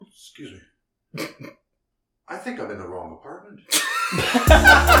Excuse me. I think I'm in the wrong apartment.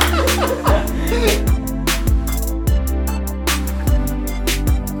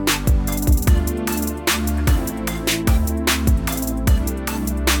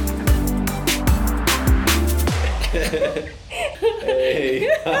 Hey.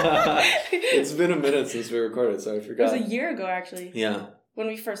 It's been a minute since we recorded, so I forgot. It was a year ago, actually. Yeah. When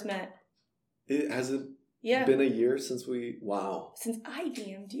we first met. Has it Yeah. been a year since we... Wow. Since I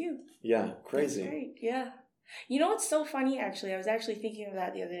DM'd you. Yeah, crazy. That's great, yeah. You know what's so funny, actually? I was actually thinking of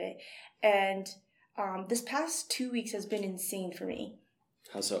that the other day. And this past 2 weeks has been insane for me.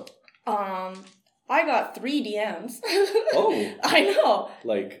 How so? I got 3 DMs. Oh. I know.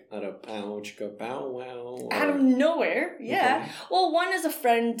 Like, out of pouch, go bow wow. Or... Out of nowhere, yeah. Okay. Well, 1 is a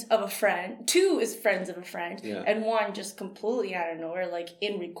friend of a friend. 2 is friends of a friend. Yeah. And 1 just completely out of nowhere, like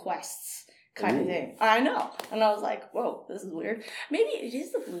in requests kind Ooh. of thing. I know. And I was like, whoa, this is weird. Maybe it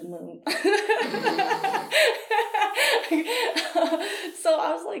is the blue moon. So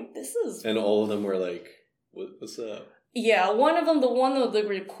I was like, this is... And all of them were like, what's up? Yeah, one of them, the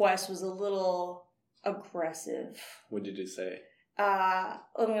request was a little aggressive. What did you say? I'm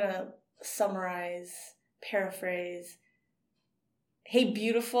gonna summarize, paraphrase. Hey,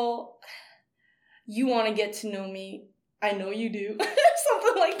 beautiful, you want to get to know me. I know you do.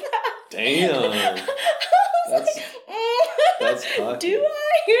 Something like that. Damn. That's cocky. Do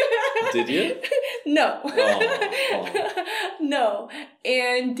I? Did you? No. Oh. No.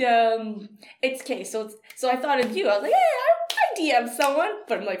 And it's okay. So I thought of you. I was like, hey, I DM someone,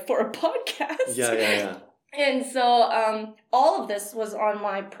 but I'm like, for a podcast. Yeah. And so all of this was on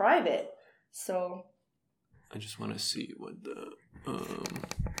my private. So I just want to see what the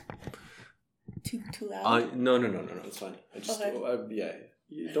too loud. No, it's fine. I just Okay.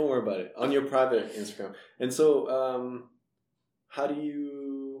 don't worry about it. On your private Instagram. And so how do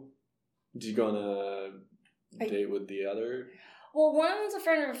you go on a date with the other? Well, one of them's a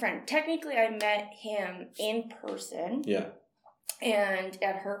friend of a friend. Technically, I met him in person. Yeah. And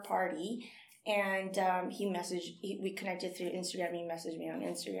at her party. And we connected through Instagram. He messaged me on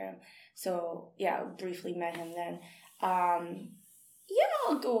Instagram. So, yeah, briefly met him then.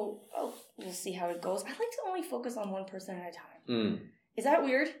 We'll see how it goes. I like to only focus on one person at a time. Is that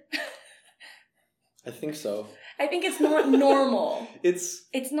weird? I think so. I think it's not normal. It's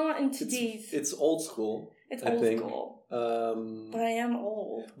not in today's... It's old school. It's old school. But I am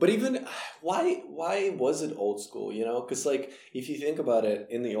old. But even, why was it old school, you know? Because, like, if you think about it,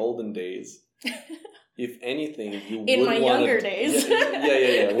 in the olden days, if anything, you in would my wanna, younger days.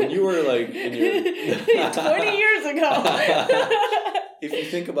 Yeah. When you were, like, in your... 20 years ago. If you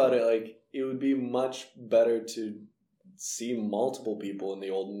think about it, like, it would be much better to see multiple people in the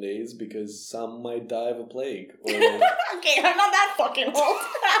olden days because some might die of a plague. Or like, okay, I'm not that fucking old.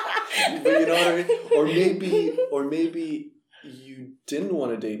 but you know what I mean? Or maybe you didn't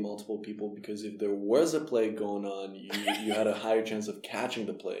want to date multiple people because if there was a plague going on, you had a higher chance of catching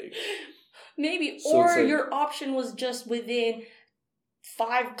the plague. Maybe. So or like, your option was just within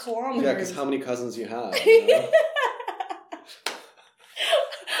 5 kilometers. Yeah, because how many cousins you have, you know?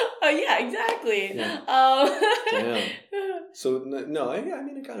 Yeah, exactly. Yeah. Damn. So, no, I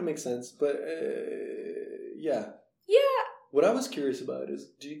mean, it kind of makes sense. But, yeah. Yeah. What I was curious about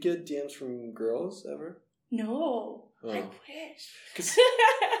is, do you get DMs from girls ever? No. Oh. I wish. 'Cause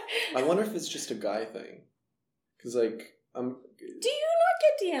I wonder if it's just a guy thing. Because, like, Do you not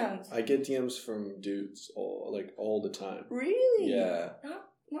get DMs? I get DMs from dudes all the time. Really? Yeah.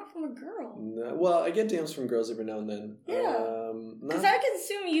 Not from a girl. No, well, I get DMs from girls every now and then. Yeah. Because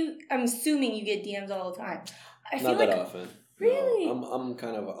I'm assuming you get DMs all the time. I feel not like, that often. Really? No, I'm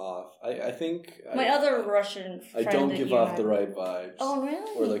kind of off. I think my other Russian friend. I don't give off the right vibes. Oh,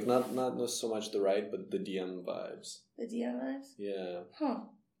 really? Or like not so much the right, but the DM vibes. The DM vibes? Yeah. Huh.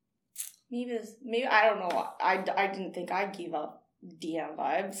 Maybe I don't know. I didn't think I'd give up DM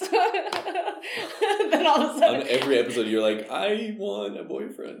vibes. Then all of a sudden, on every episode, you're like, I want a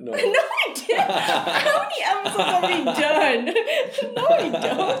boyfriend. No, no, I didn't. How many episodes have we done? No, I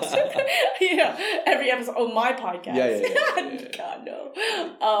don't. Yeah, every episode on my podcast. Yeah. God no.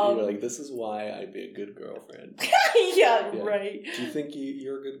 You're like, this is why I'd be a good girlfriend. Yeah, right. Do you think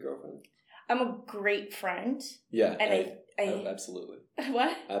you're a good girlfriend? I'm a great friend. Yeah, and I absolutely.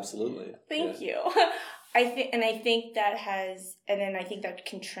 What? Absolutely. Thank you. I think that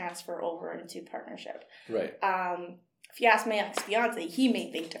can transfer over into partnership. Right. If you ask my ex-fiance, he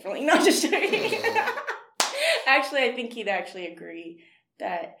may think differently. Not just joking. Actually, I think he'd actually agree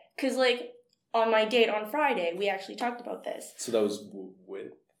that, because like on my date on Friday, we actually talked about this. So that was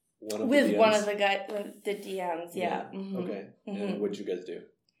with one of the DMs? With one of the guys, the DMs. Yeah. Mm-hmm. Okay. Mm-hmm. And what did you guys do?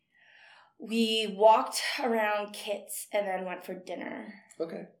 We walked around Kits and then went for dinner.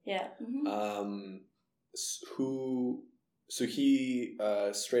 Okay. Yeah. Mm-hmm. So he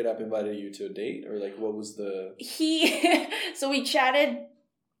straight up invited you to a date, or like what was the? So we chatted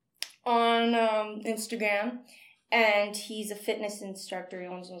on Instagram, and he's a fitness instructor. He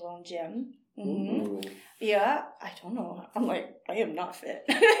owns his own gym. Mm-hmm. Yeah, I don't know. I'm like, I am not fit.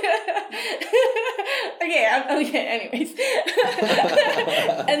 Okay. Anyways,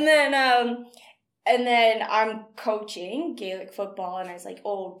 and then I'm coaching Gaelic football, and I was like,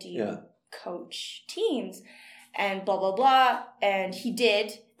 oh, do you coach teams? And blah blah blah. And he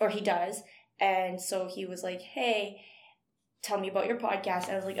does. And so he was like, hey, tell me about your podcast.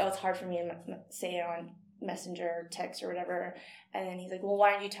 And I was like, oh, it's hard for me to say it on Messenger or text or whatever. And then he's like, well,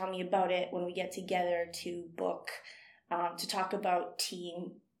 why don't you tell me about it when we get together to book, to talk about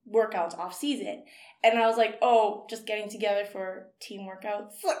team workouts off season. And I was like, oh, just getting together for team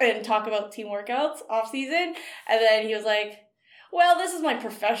workouts and talk about team workouts off season. And then he was like, well, this is my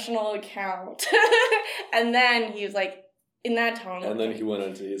professional account. And then he was like, in that tone. And then he went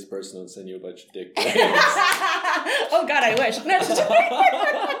onto his personal and sent you a bunch of dick pics. Oh God, I wish. No,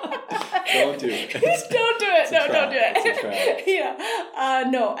 don't do it. Don't do it. No, don't do it. It's a trap. Yeah.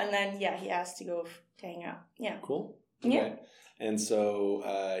 No, and then he asked to go to hang out. Yeah. Cool. Okay. Yeah. And so,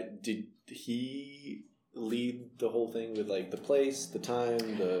 did he lead the whole thing with like the place, the time,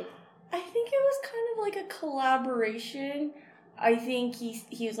 the? I think it was kind of like a collaboration. I think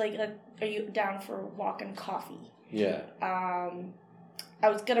he was like, "Are you down for a walk and coffee?" Yeah. I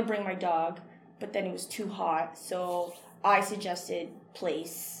was gonna bring my dog, but then it was too hot, so I suggested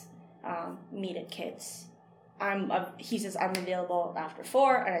place, meet at Kits. He says I'm available after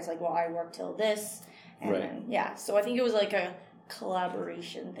 4, and I was like, well, I work till this, and then, so I think it was like a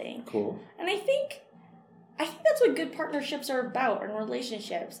collaboration thing. Cool. And I think that's what good partnerships are about, and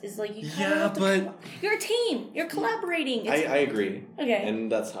relationships is like you kind of have to, you're a team, you're collaborating. I agree. Okay.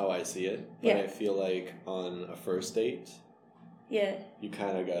 And that's how I see it. But I feel like on a first date, you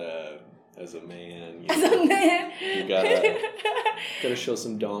kind of gotta, as a man, you gotta show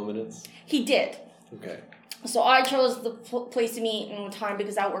some dominance. He did. Okay. So I chose the place to meet and time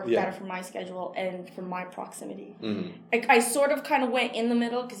because that worked better for my schedule and for my proximity. Mm-hmm. I sort of kind of went in the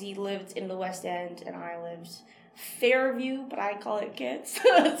middle because he lived in the West End and I lived Fairview, but I call it Kits.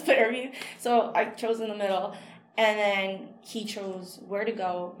 It's Fairview. So I chose in the middle. And then he chose where to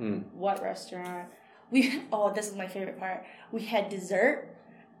go, what restaurant. This is my favorite part. We had dessert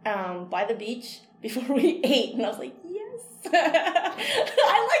by the beach before we ate. And I was like, yes.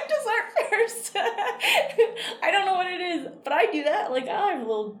 I like dessert first. I don't know what it is, but I do that. Like, I'll have a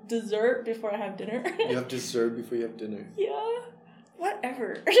little dessert before I have dinner. You have dessert before you have dinner? Yeah.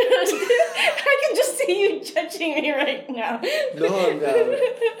 Whatever. I can just see you judging me right now. No, I'm not.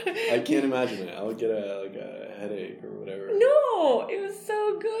 I can't imagine it. I would get a headache or whatever. No, it was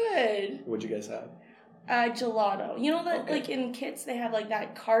so good. What'd you guys have? Gelato. You know that, like, in Kits, they have, like,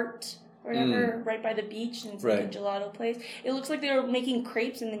 that cart or whatever right by the beach, and it's like a gelato place. It looks like they were making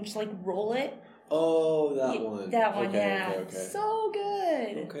crepes and then just, like, roll it. Oh, that one. That one, okay. So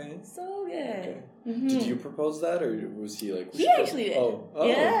good. Okay. So good. Okay. Mm-hmm. Did you propose that, or was he like... He actually did. Oh.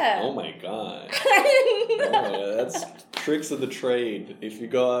 Yeah. Oh, my God. That's tricks of the trade. If you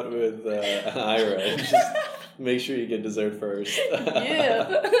go out with Ira, just make sure you get dessert first. Yeah.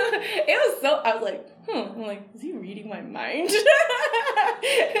 It was so... I was like, I'm like, is he reading my mind?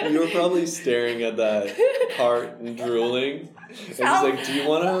 You were probably staring at that cart and drooling. And he's like, do you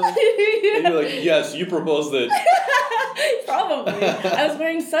want to? And you're like, yes, you proposed it. Probably. I was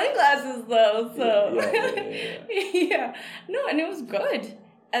wearing sunglasses though, so. Yeah. No, and it was good.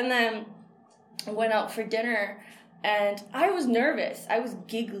 And then I went out for dinner and I was nervous. I was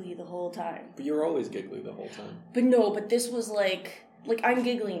giggly the whole time. But you were always giggly the whole time. But this was like I'm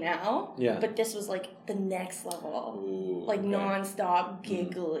giggly now. Yeah. But this was like the next level. Ooh, nonstop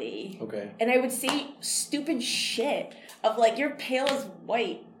giggly. Okay. And I would say stupid shit of like, you're pale as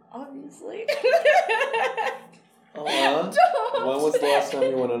white, obviously. When was the last time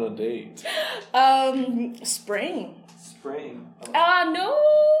you went on a date? Spring. Spring. No.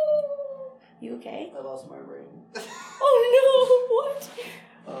 You okay? I lost my ring. Oh no!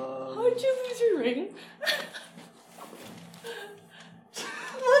 What? How did you lose your ring?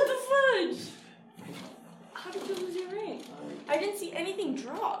 What the fudge? How did you lose your ring? I didn't see anything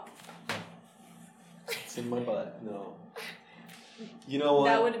drop. It's in my butt. No. You know what?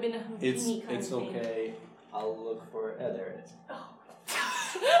 That would have been a Houdini kind It's of thing. okay. I'll look for it. There it is. Oh.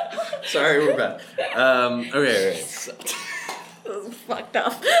 Sorry, we're back. Okay. So. That was fucked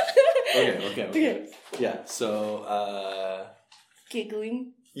up. Okay. Yeah. So.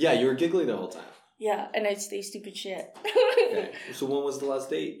 Giggling. Yeah, you were giggling the whole time. Yeah, and I'd say stupid shit. Okay. So when was the last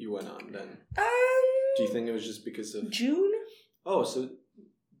date you went on then? Do you think it was just because of... June? Oh, so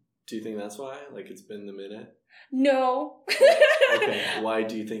do you think that's why? Like, it's been a minute? No. Okay, why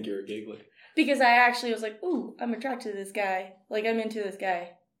do you think you were giggling? Because I actually was like, ooh, I'm attracted to this guy. Like, I'm into this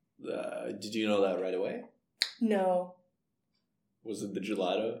guy. Did you know that right away? No. Was it the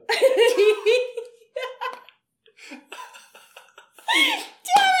gelato? Damn it!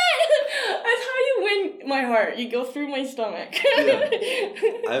 That's how you win my heart. You go through my stomach. Yeah.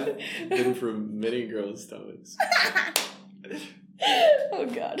 I've been through many girls' stomachs. Oh,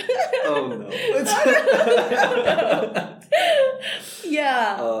 God. Oh, no.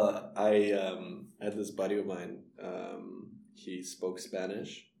 Yeah. I had this buddy of mine. He spoke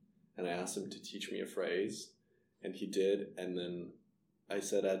Spanish, and I asked him to teach me a phrase, and he did. And then I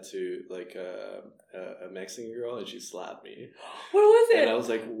said that to like a Mexican girl, and she slapped me. What was it? And I was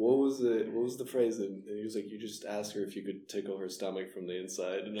like, "What was the phrase?" And he was like, "You just asked her if you could tickle her stomach from the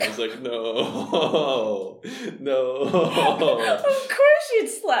inside." And I was like, "No, no." Of course she'd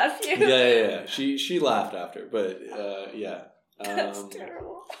slap you. Yeah. She laughed after, but yeah. That's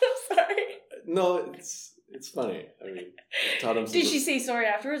terrible. I'm sorry. No, it's funny. I mean, I taught him. Did she say sorry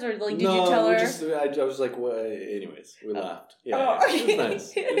afterwards, or like did you tell her? I was like, well, anyways, we laughed. Yeah, oh. It was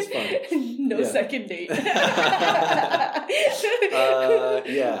nice. It was fun. No second date.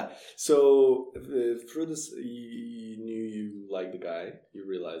 Yeah. So through this, you knew you liked the guy. You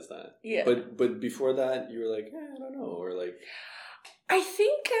realized that. Yeah. But before that, you were like, I don't know, or like. I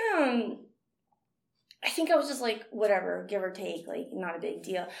think I was just like, whatever, give or take, like, not a big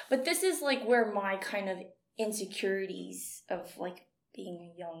deal. But this is like where my kind of insecurities of like being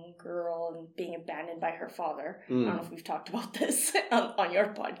a young girl and being abandoned by her father. I don't know if we've talked about this on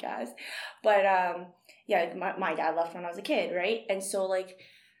your podcast. But yeah, my dad left when I was a kid, right? And so like...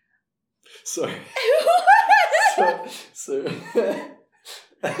 Sorry. so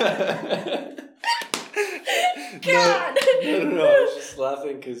God! No, I was just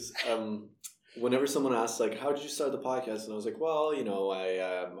laughing because whenever someone asks, like, how did you start the podcast? And I was like, well, you know,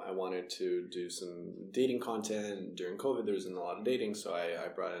 I wanted to do some dating content. During COVID, there wasn't a lot of dating, so I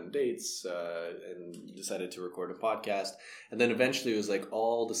brought in dates and decided to record a podcast. And then eventually it was, like,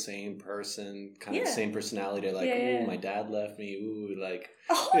 all the same person, kind of the same personality. Like, ooh, my dad left me. Ooh, like...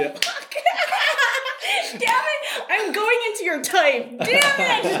 Oh, yeah. Fuck. Damn it! I'm going into your type.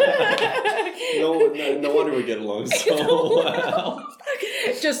 Damn it! No wonder we get along so well.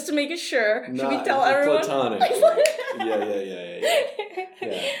 Just to make it sure, should we tell everyone? Platonic. Yeah.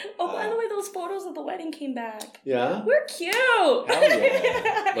 Oh, by the way, those photos of the wedding came back. Yeah, we're cute. Hell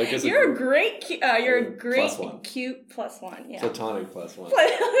yeah! Like you're a great, you're a great +1. Cute +1. Yeah. Platonic +1.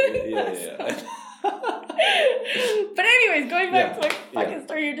 Yeah. But anyways, going back to my fucking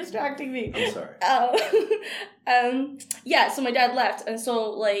story, you're distracting me. I'm sorry. Yeah, so my dad left, and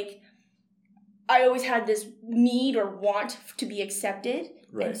so like I always had this need or want to be accepted,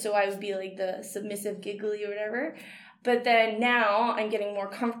 right? And so I would be like the submissive, giggly or whatever. But then now I'm getting more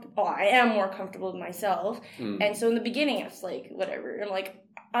comfortable. Oh, I am more comfortable with myself, and so in the beginning I was like, whatever. I'm like,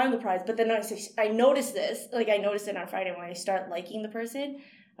 I'm the prize. But then I noticed this. Like I noticed it on Friday when I start liking the person.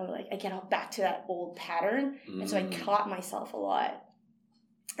 I'm like, I get back to that old pattern. And so I caught myself a lot.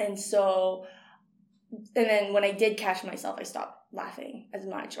 And so, and then when I did catch myself, I stopped laughing as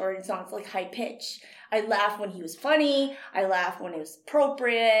much. Or it's not like high pitch. I laugh when he was funny. I laugh when it was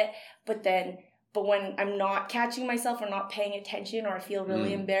appropriate. But when I'm not catching myself or not paying attention or I feel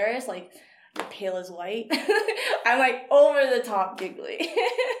really embarrassed, like you're pale as white, I'm like over the top giggly.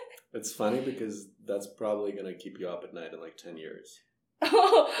 It's funny because that's probably going to keep you up at night in like 10 years.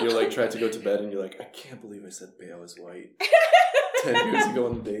 Oh. You're like trying to go to bed and you're like, I can't believe I said pale as white 10 years ago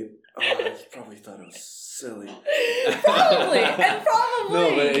on the date. Oh, I probably thought it was silly. Probably.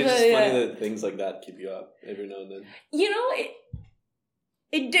 No, but it's just funny that things like that keep you up every now and then. You know,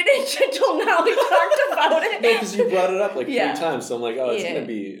 it didn't until now we talked about it. No, because you brought it up like 3 times, so I'm like, oh, it's gonna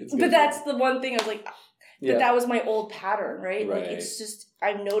be. But that's the one thing I was like, but that was my old pattern, right? Like it's just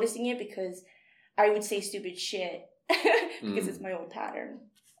I'm noticing it because I would say stupid shit. Because it's my old pattern,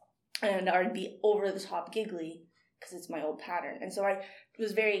 and I'd be over the top giggly because it's my old pattern, and so I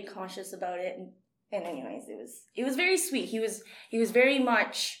was very conscious about it. And anyways, it was very sweet. He was very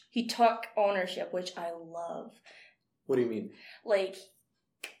much, he took ownership, which I love. What do you mean? Like,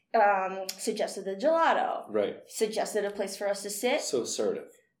 suggested the gelato. Right. Suggested a place for us to sit. So assertive.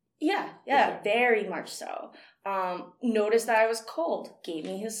 Yeah, okay. Very much so. Noticed that I was cold. Gave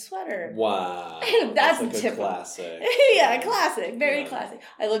me his sweater. Wow. That's like typical. A classic. Yeah, classic. Very classic.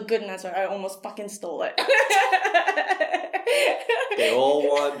 I look good in that sweater. I almost fucking stole it. They all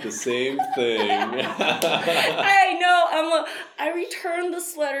want the same thing. I know. I returned the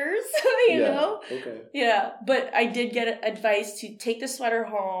sweaters, you know? Okay. Yeah, but I did get advice to take the sweater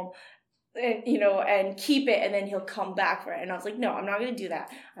home, and, you know, and keep it, and then he'll come back for it. And I was like, no, I'm not going to do that.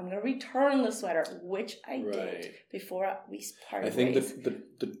 I'm going to return the sweater, which I did before we parted ways. I think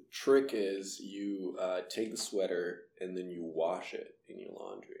the trick is you take the sweater and then you wash it in your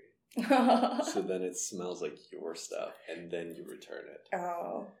laundry. So then it smells like your stuff, and then you return it.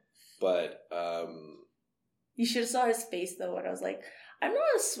 Oh. But you should have saw his face though when I was like, I'm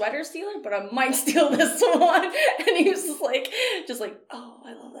not a sweater stealer, but I might steal this one. And he was just like, oh,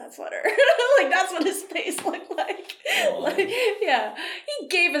 I love that sweater. Like, that's what his face looked like. Like, yeah. He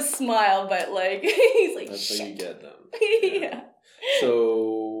gave a smile, but like, he's like, that's shit. how you get them. Yeah.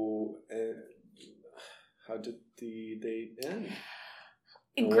 So, how did the date end?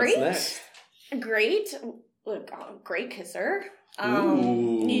 Great. What's next? Great. Look, great kisser.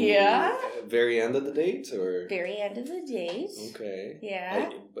 Ooh. Yeah. Very end of the date, or? Very end of the date. Okay. Yeah.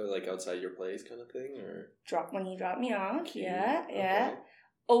 But like outside your place kind of thing, or? When he dropped me off. Cute. Yeah. Yeah. Okay.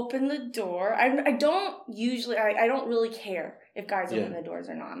 Open the door. I don't usually, I don't really care if guys open the doors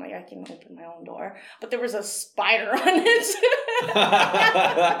or not. I'm like, I can open my own door. But there was a spider on it.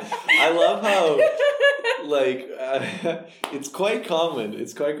 I love how, like, it's quite common.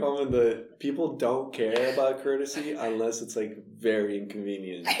 It's quite common that people don't care about courtesy unless it's, like, very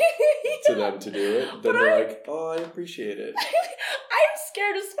inconvenient to them to do it. Then they're like, oh, I appreciate it. I'm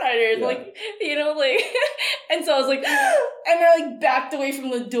scared of spiders. Yeah. Like, you know, like, and so I was like, and they're like backed away from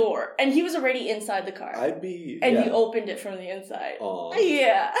the door. And he was already inside the car. And he opened it from the inside. Aww.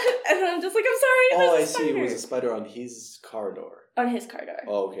 Yeah. And I'm just like, I'm sorry. Oh, I see. It was a spider on his car door. On his car door.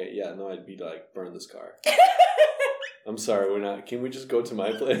 Oh, okay. Yeah, no, I'd be like, burn this car. I'm sorry, we're not. Can we just go to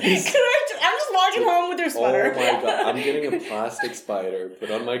my place? I'm just walking home with your sweater. Oh my god, I'm getting a plastic spider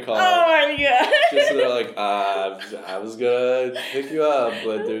put on my car. Oh my god. Just so they're like, I was gonna pick you up,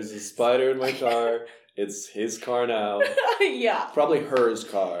 but there's a spider in my car. It's his car now. Yeah. Probably hers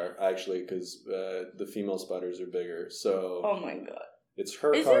car, actually, because the female spiders are bigger. So. Oh my god. It's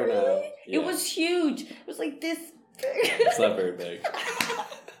her car really? now. Yeah. It was huge. It was like this big. It's not very big.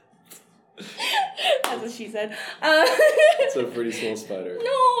 That's what she said. It's a pretty small spider.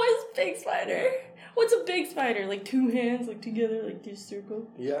 No, it's a big spider. What's a big spider? Like two hands, like together, like this circle?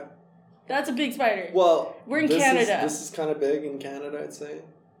 Yeah. That's a big spider. Well, we're in Canada. This is kind of big in Canada, I'd say.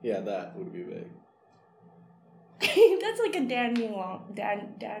 Yeah, that would be big. That's like a dandy long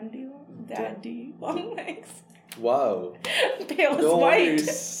legs. Wow. Pale as no white. wonder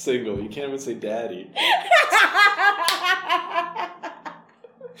you're single. You can't even say daddy.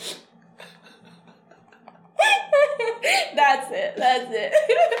 That's it.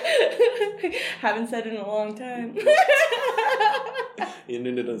 Haven't said it in a long time. You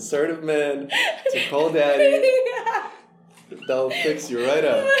need an assertive man to call daddy. Yeah. That'll fix you right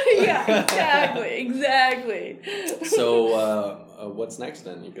up. Yeah, exactly. So, what's next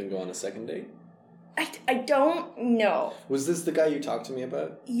then? You can go on a second date? I don't know. Was this the guy you talked to me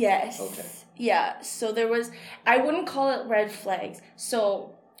about? Yes. Okay. Yeah, so I wouldn't call it red flags.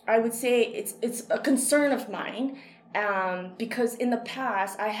 So I would say it's a concern of mine, because in the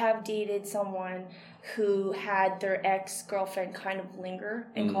past I have dated someone who had their ex-girlfriend kind of linger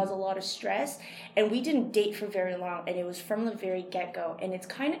and cause a lot of stress, and we didn't date for very long, and it was from the very get-go, and it's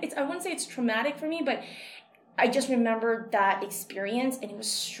I wouldn't say it's traumatic for me, but I just remember that experience, and it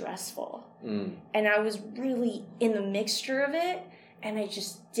was stressful. And I was really in the mixture of it, and I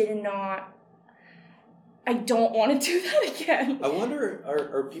just I don't want to do that again. I wonder,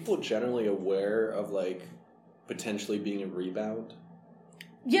 are people generally aware of, like, potentially being a rebound?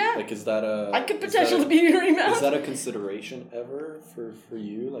 Yeah. Like, is that I could potentially be a rebound. Is that a consideration ever for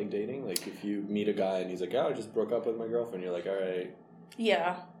you, like, dating? Like, if you meet a guy and he's like, oh, I just broke up with my girlfriend, you're like, all right.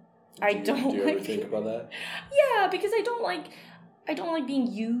 Yeah. Do you ever think about that? Yeah, because I don't like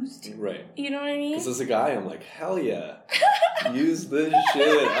being used. Right. You know what I mean? Because as a guy, I'm like, hell yeah. Use this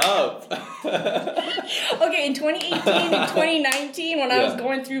shit up. Okay, in 2018 and 2019, when I was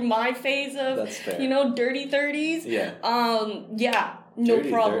going through my phase of, dirty 30s. Yeah. No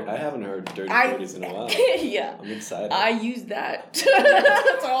problem. I haven't heard dirty 30s in a while. Yeah. I'm excited. I used that.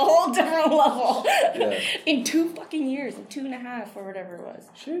 That's a whole different level. Yeah. In 2 fucking years, in 2.5 or whatever it was.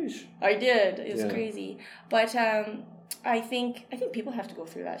 Sheesh. I did. It was crazy. But I think people have to go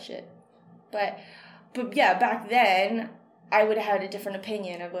through that shit. But yeah, back then I would have had a different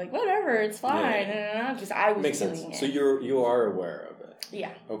opinion of like, whatever, it's fine. Because I was doing it. So you are aware of it.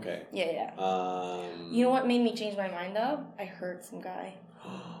 Yeah. Okay. Yeah. You know what made me change my mind though? I hurt some guy.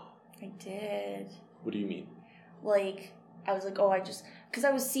 I did. What do you mean? Like, I was like, because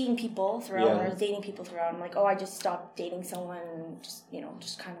I was seeing people throughout, and I was dating people throughout. I'm like, I just stopped dating someone, and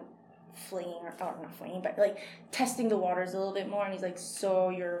just kind of flinging, or not flinging, but like testing the waters a little bit more. And he's like, so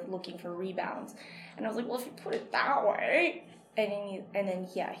you're looking for rebounds? And I was like, well, if you put it that way. And then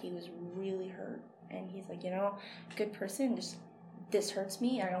he was really hurt, and he's like, good person, just this hurts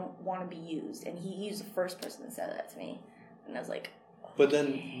me. I don't want to be used. And he was the first person that said that to me, and I was like, okay. But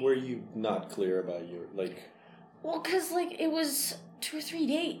then were you not clear about your like? Well, because like it was 2 or 3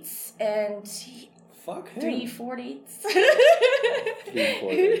 dates, and fuck him. 3, 4 dates. 3,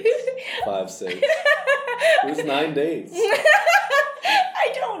 4 dates. 5, 6. It was 9 dates.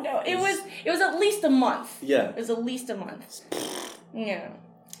 I don't know. It was at least a month. Yeah. It was at least a month. Yeah.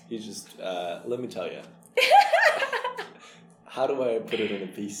 He's just let me tell you. How do I put it in a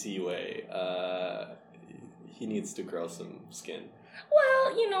PC way? He needs to grow some skin.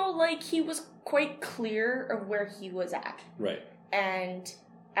 Well, like he was quite clear of where he was at. Right. And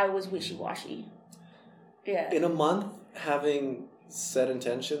I was wishy-washy. Yeah. In a month, having set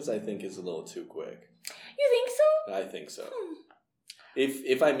intentions, I think is a little too quick. You think so? I think so.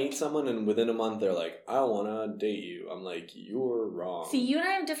 If I meet someone and within a month they're like, I want to date you, I'm like, you're wrong. See, you and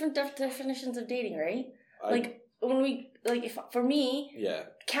I have different definitions of dating, right? If for me,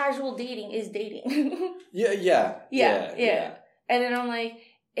 casual dating is dating. Yeah. And then I'm like,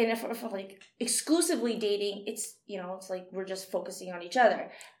 and if I'm like exclusively dating, it's it's like we're just focusing on each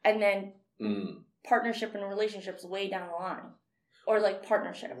other, and then partnership and relationships way down the line. Or like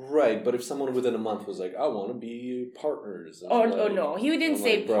partnership. Right, but if someone within a month was like, I want to be partners. No, he didn't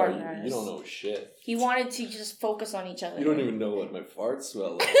say like, partners. You don't know shit. He wanted to just focus on each other. You don't even know what my farts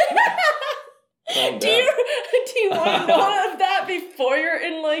smell like. Calm down. Do you want to know that before you're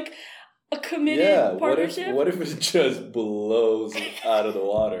in like a committed partnership? What if it just blows out of the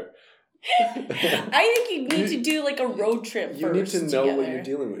water? I think you need to do like a road trip first. You need to know what you're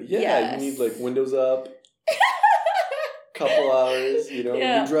dealing with. Yeah, yes. You need like windows up. Couple hours, you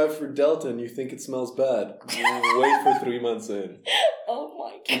drive for Delta and you think it smells bad. You wait for 3 months in. Oh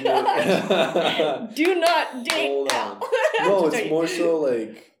my god. Do not date now. No, it's more so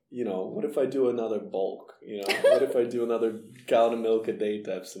like, what if I do another bulk? What if I do another gallon of milk a day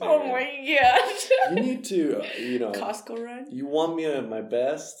type scenario? Oh my gosh. You need to, Costco run? You want me at my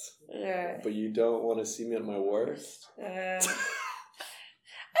best, but you don't want to see me at my worst? I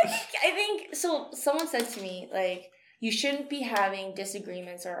think, so someone said to me, like, you shouldn't be having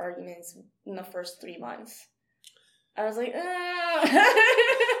disagreements or arguments in the first 3 months. I was like, I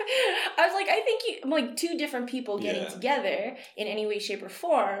think two different people getting together in any way, shape, or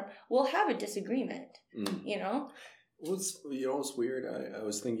form will have a disagreement. What's weird? I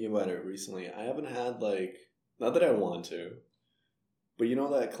was thinking about it recently. I haven't had not that I want to, but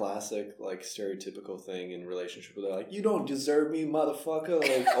that classic stereotypical thing in relationship where they're like, you don't deserve me, motherfucker.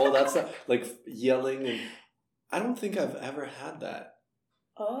 Like all that stuff, like yelling and. I don't think I've ever had that.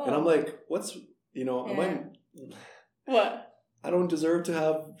 Oh. And I'm like, am I... What? I don't deserve to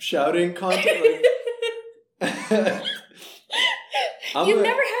have shouting content. You've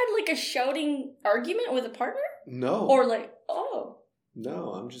never had a shouting argument with a partner? No. Or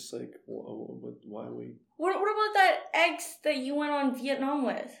No, I'm just like, why are we... What about that ex that you went on Vietnam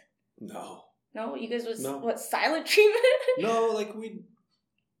with? No. No? You guys was, silent treatment? No,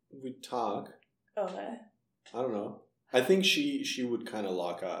 we'd talk. Okay. I don't know. I think she would kind of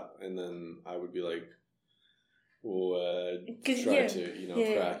lock up, and then I would be like, try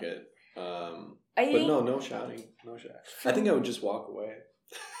to crack it. But no shouting, no shouting. I think I would just walk away.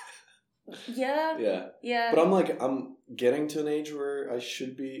 Yeah. But I'm getting to an age where I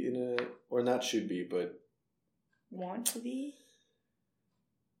should be or not should be, but want to be.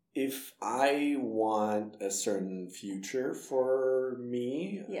 If I want a certain future for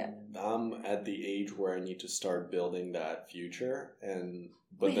me, I'm at the age where I need to start building that future.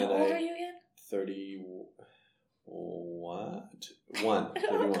 Wait, how old are you again? 30. What? 31.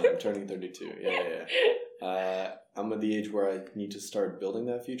 I'm turning 32. Yeah. I'm at the age where I need to start building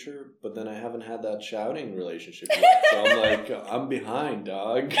that future, but then I haven't had that shouting relationship yet. So I'm like, I'm behind,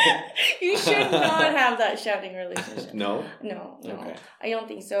 dog. You should not have that shouting relationship. No? No. Okay. I don't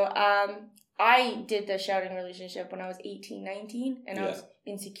think so. I did the shouting relationship when I was 18, 19, and I was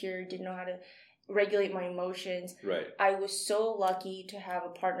insecure, didn't know how to regulate my emotions. Right. I was so lucky to have a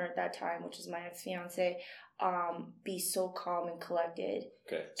partner at that time, which is my ex-fiance, be so calm and collected.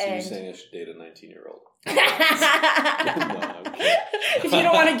 Okay, so you're saying I should date a 19-year-old? No, okay. If you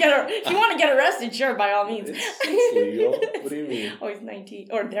want to get arrested, sure, by all means. It's legal. What do you mean? Oh, he's 19,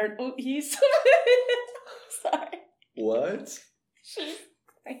 or he's. Sorry. What?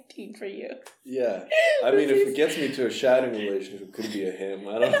 19 for you. Yeah. I mean, if it gets me to a shouting relationship, it could be a him.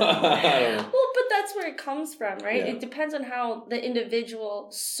 I don't know. Well, but that's where it comes from, right? Yeah. It depends on how the individual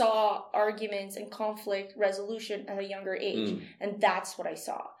saw arguments and conflict resolution at a younger age. And that's what I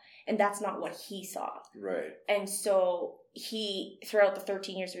saw. And that's not what he saw. Right. And so he, throughout the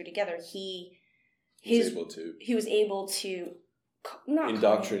 13 years we were together, he was able to not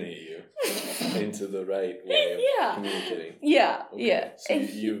indoctrinate you into the right way of communicating. Yeah, okay. yeah. So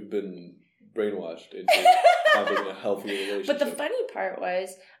you've been brainwashed into having a healthy relationship. But the funny part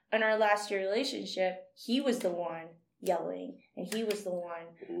was, in our last year relationship, he was the one yelling, and he was the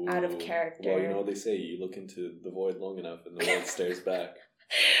one out of character. Well, you know what they say, you look into the void long enough and the void stares back.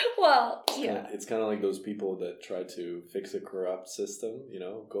 Well, it's kind of like those people that try to fix a corrupt system, you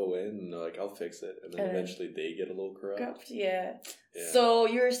know, go in and they're like, I'll fix it. And then eventually they get a little corrupt. Yeah. So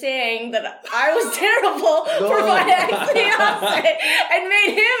you're saying that I was terrible for my ex-fiance and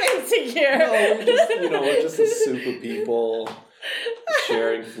made him insecure. No, we're just a soup of people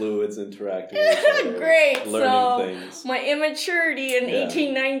sharing fluids, interacting with each other. Great. Learning things. My immaturity in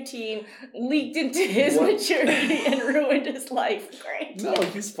 1819 leaked into his maturity and ruined his life. Great. No,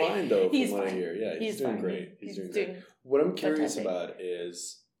 he's fine though, from what I hear. Yeah, he's doing fine. great. He's doing great. What I'm curious about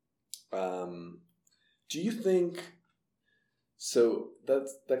is, do you think, so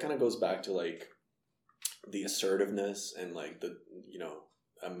that kind of goes back to like the assertiveness and like the, you know,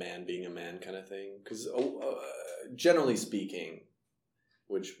 a man being a man kind of thing? Because generally speaking,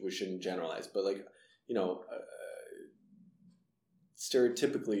 which we shouldn't generalize, but like, you know,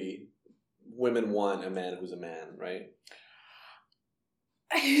 stereotypically, women want a man who's a man, right?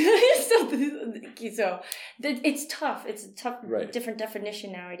 So it's tough. It's a tough, different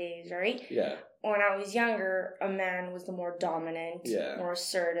definition nowadays, right? Yeah. When I was younger, a man was the more dominant, more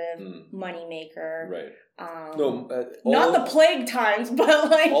assertive, moneymaker. Right. Not the plague times, but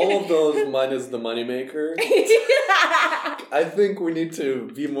like all of those minus the moneymaker. I think we need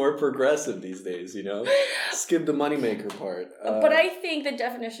to be more progressive these days, you know? Skip the moneymaker part. But I think the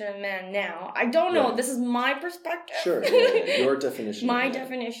definition of man now, I don't know, this is my perspective. Sure, your definition. My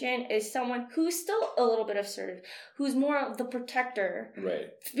definition is someone who's still a little bit assertive, who's more of the protector. Right.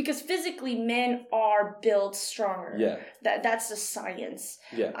 Because physically, men are built stronger. Yeah. That's the science.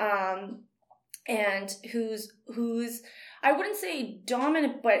 Yeah. And who's I wouldn't say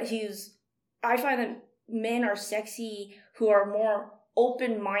dominant, but I find that men are sexy who are more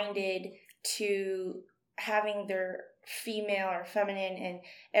open-minded to having their female or feminine and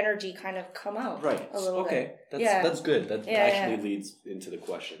energy kind of come out a little bit. That's good. That actually leads into the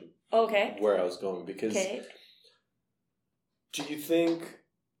question. Okay. Where I was going, because do you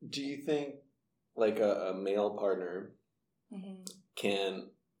think like a male partner can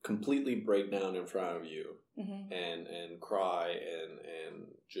completely break down in front of you and cry and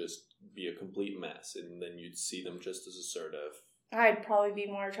just be a complete mess, and then you'd see them just as assertive? I'd probably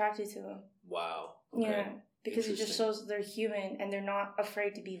be more attracted to them. Wow. Okay. Yeah, because it just shows they're human and they're not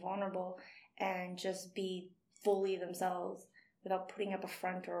afraid to be vulnerable and just be fully themselves without putting up a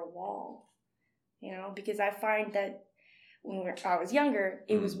front or a wall. You know, because I find that when I was younger,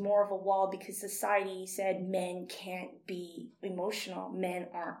 it was more of a wall because society said men can't be emotional. Men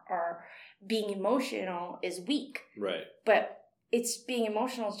are being emotional is weak. Right. But being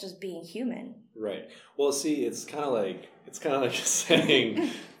emotional is just being human. Right. Well, see, it's kind of like saying,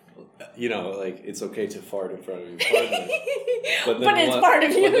 you know, like it's okay to fart in front of your partner, but it's part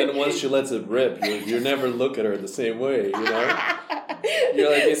of you. But then once she lets it rip, you never look at her the same way. You know. You're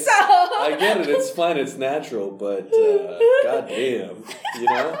like, I get it, it's fine, it's natural, but goddamn, you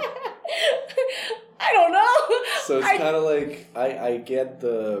know? I don't know. So it's kind of like, I get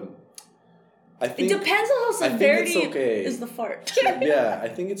the... I think, it depends on how severity is the fart. I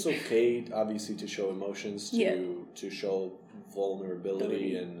think it's okay, obviously, to show emotions, to show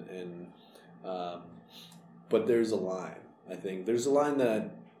vulnerability, and but there's a line, I think. There's a line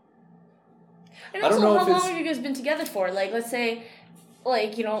that... And also, how long have you guys been together for? Like, let's say...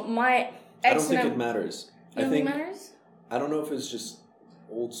 Like, you know, my ex... I don't think it matters. You don't think it matters? I don't know if it's just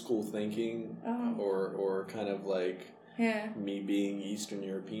old school thinking or kind of like me being Eastern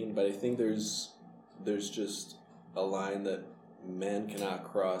European, but I think there's just a line that men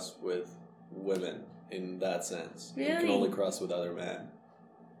cannot cross with women in that sense. Really? You can only cross with other men.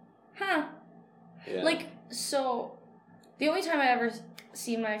 Huh. Yeah. Like, so, the only time I ever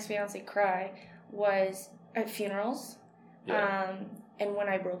seen my ex-fiancé cry was at funerals. Yeah. And when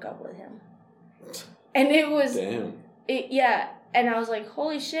I broke up with him. And it was... Damn. And I was like,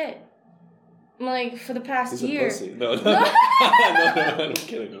 holy shit. I'm like, for the past year... He's a pussy. No, I'm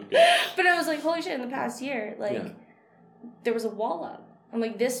kidding. But I was like, holy shit, in the past year, like, there was a wall up. I'm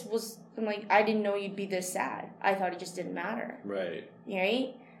like, I didn't know you'd be this sad. I thought it just didn't matter. Right.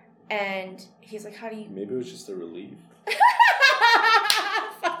 Right? And he's like, how do you... Maybe it was just a relief.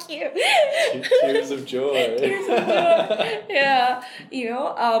 Fuck you. Tears of joy. Tears of joy. Yeah.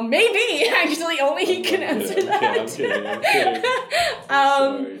 Maybe. Actually, only he can answer that. I'm kidding.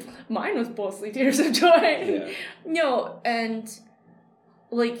 Sorry. Mine was mostly tears of joy. Yeah. No, and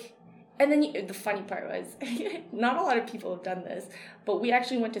and then the funny part was, not a lot of people have done this, but we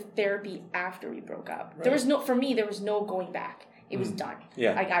actually went to therapy after we broke up. Right. For me, there was no going back. It was done.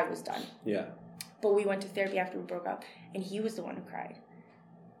 Yeah. I was done. Yeah. But we went to therapy after we broke up, and he was the one who cried.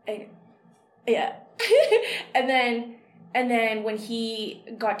 Yeah. and then when he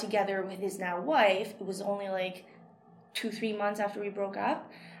got together with his now wife, it was only 2-3 months after we broke up.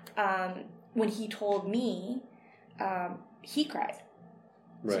 When he told me, he cried.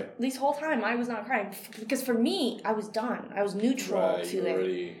 Right. So this whole time I was not crying because for me I was done. I was neutral to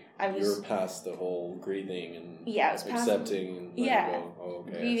it. You were past the whole grieving and I was past accepting and letting go. Oh,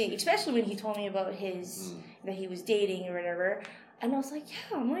 okay. Grieving, especially when he told me about his that he was dating or whatever, and I was like,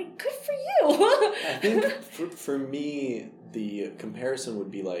 yeah, I'm like, good for you. I think for me the comparison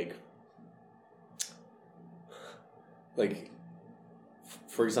would be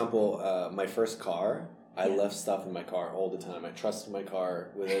for example, my first car. I left stuff in my car all the time. I trusted my car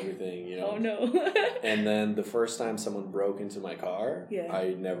with everything, Oh no. And then the first time someone broke into my car,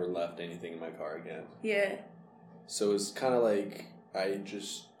 I never left anything in my car again. Yeah. So it's kind of I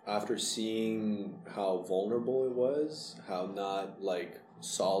just, after seeing how vulnerable it was, how not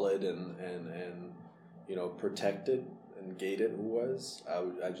solid and protected and gated it was,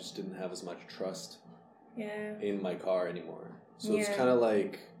 I just didn't have as much trust in my car anymore. So it's kind of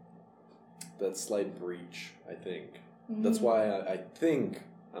that slight breach, I think. Mm-hmm. That's why I think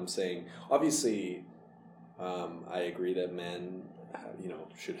I'm saying, obviously, I agree that men,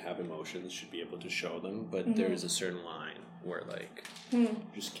 should have emotions, should be able to show them, but there is a certain line where you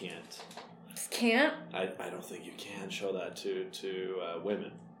just can't. Just can't? I don't think you can show that to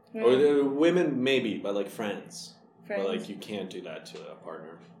women. Or women maybe, but friends. But you can't do that to a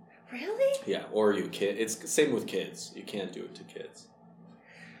partner. Really? Yeah, or kid. It's the same with kids. You can't do it to kids.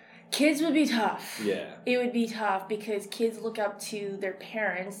 Kids would be tough. Yeah. It would be tough because kids look up to their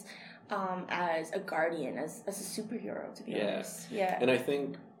parents as a guardian, as a superhero, to be honest. Yeah. And I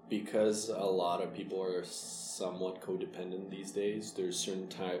think because a lot of people are somewhat codependent these days, there's certain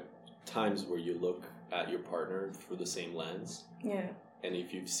times where you look at your partner through the same lens. Yeah. And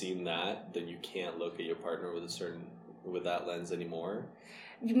if you've seen that, then you can't look at your partner with that lens anymore.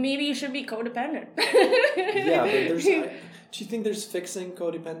 Maybe you should be codependent. Yeah, but do you think there's fixing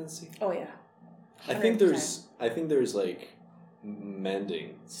codependency? Oh yeah. 100%. I think there's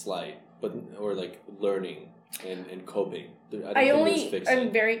mending, slight, or learning and coping.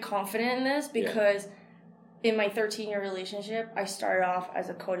 I'm very confident in this because in my 13-year relationship, I started off as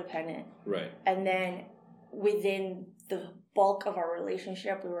a codependent. Right. And then within the bulk of our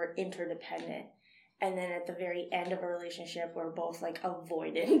relationship, we were interdependent. And then at the very end of a relationship, we're both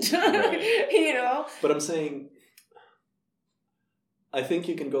avoidant, right. But I'm saying, I think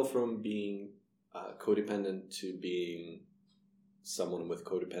you can go from being codependent to being someone with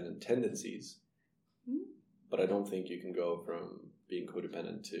codependent tendencies. Mm-hmm. But I don't think you can go from being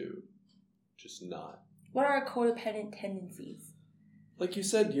codependent to just not. What are codependent tendencies? Like you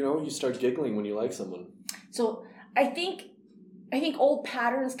said, you start giggling when you like someone. So I think old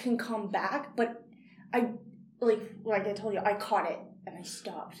patterns can come back, but I told you, I caught it and I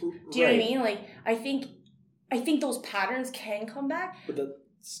stopped. Do you know what I mean? I think those patterns can come back. But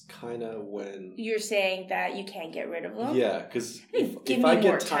that's kind of when you're saying that you can't get rid of them. Yeah, because if I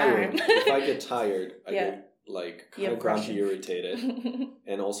get tired, I get kind of grumpy, irritated,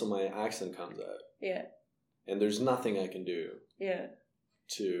 and also my accent comes out. Yeah. And there's nothing I can do. Yeah.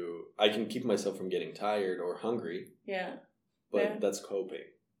 I can keep myself from getting tired or hungry. Yeah. But that's coping.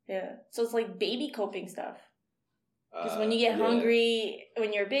 Yeah. So it's baby coping stuff. Because when you get hungry,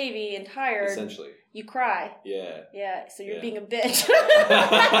 when you're a baby and tired, essentially, you cry. Yeah. Yeah. So you're being a bitch.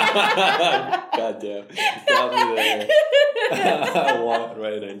 Goddamn. Got me there. I walked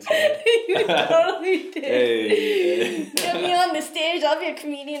right into it. You totally did. Hey. Get me on the stage. I'll be a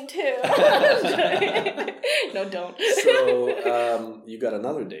comedian too. No, don't. So, you got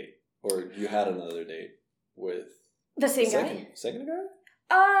another date, or you had another date with the same guy? Second guy?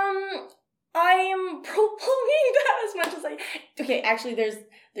 I am prolonging that as much as I... Okay, actually,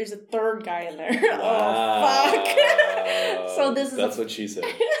 there's a third guy in there. Wow. Oh, fuck. So this is... That's what she said.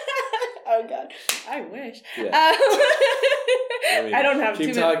 Oh, God. I wish. Yeah. I don't have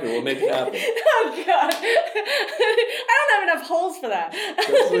keep talking. We'll make it happen. Oh God, I don't have enough holes for that.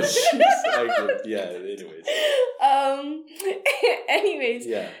 That's what she said. Anyways.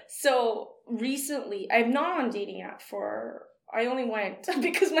 Yeah. So recently, I'm not on dating app I only went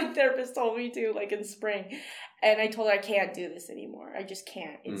because my therapist told me to, like in spring, and I told her I can't do this anymore. I just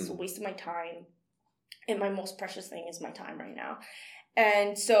can't. It's a waste of my time, and my most precious thing is my time right now.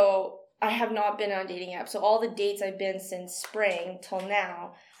 And so I have not been on dating apps. So all the dates I've been since spring till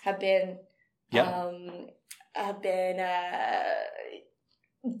now have been DMs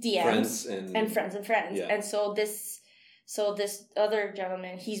and friends. Yeah. And so this other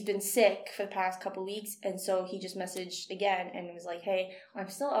gentleman, he's been sick for the past couple weeks, and so he just messaged again and was like, hey, I'm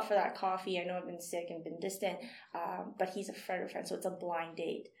still up for that coffee. I know I've been sick and been distant, but he's a friend of friends, so it's a blind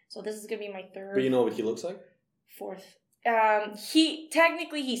date. So this is going to be my third. But you know what he looks like? Fourth. He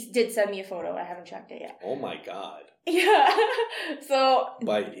did send me a photo. I haven't checked it yet. Oh my God. Yeah. So.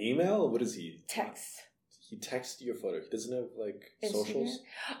 By email? What is he? Text. He texted your photo. He doesn't have socials.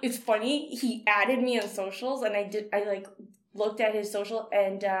 It's funny. He added me on socials, and I looked at his social,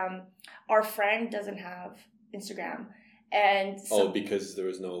 and our friend doesn't have Instagram, and so, because there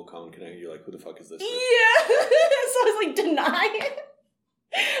was no common connection. You're like, who the fuck is this person? Yeah. So I was like, deny.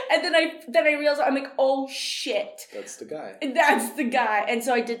 And then I realized, I'm like, oh shit, that's the guy. And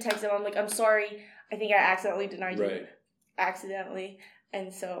so I did text him. I'm like, I'm sorry. I think I accidentally denied you. Accidentally.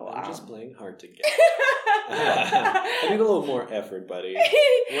 And so I'm just playing hard to get. I need a little more effort, buddy.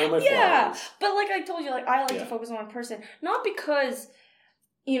 Where are my flowers? But like I told you, like I like to focus on one person, not because,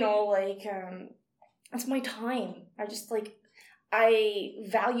 it's my time. I just I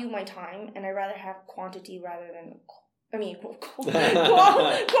value my time, and I rather have quantity rather than quality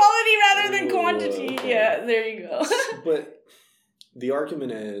rather than quantity. Okay. Yeah, there you go. But the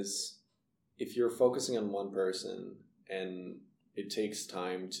argument is, if you're focusing on one person and it takes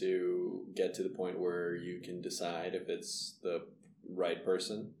time to get to the point where you can decide if it's the right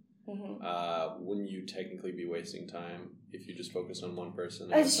person. Mm-hmm. Wouldn't you technically be wasting time if you just focus on one person?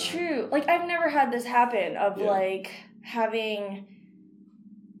 That's true. Like, I've never had this happen of having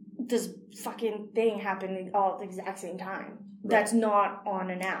this fucking thing happen all at the exact same time. Right. That's not on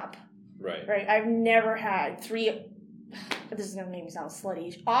an app. Right. Right. I've never had 3. This is going to make me sound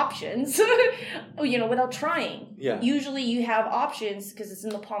slutty. Options, without trying. Yeah. Usually you have options because it's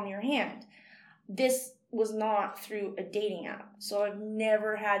in the palm of your hand. This was not through a dating app. So I've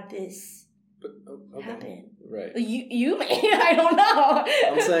never had this happen. Right. You may. I don't know.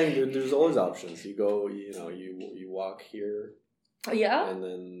 I'm saying there's always options. You go, you walk here. Yeah. And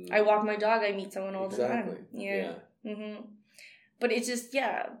then I walk my dog. I meet someone all the time. Exactly. Yeah. Mm-hmm. But it's just,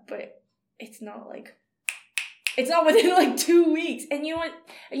 but it's not like... It's not within 2 weeks. And you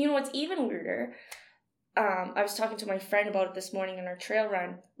know what's even weirder? I was talking to my friend about it this morning in our trail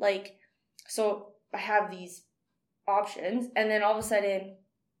run. So I have these options, and then all of a sudden,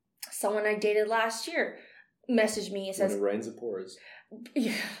 someone I dated last year messaged me and says... When it rains, it pours.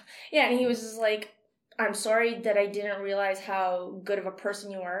 Yeah, and he was just like, I'm sorry that I didn't realize how good of a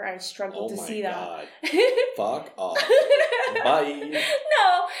person you are. I struggled to see that. Oh my God. Fuck off. Bye.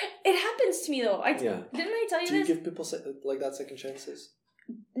 No, it happens to me though. Didn't I tell you this? Do you give people like that second chances?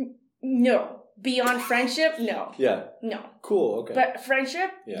 No. Beyond friendship, no. Yeah. No. Cool, okay. But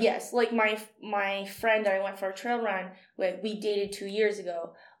friendship, yes. Like my friend that I went for a trail run with, we dated 2 years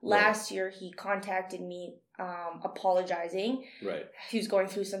ago. Last year, he contacted me apologizing. Right. He was going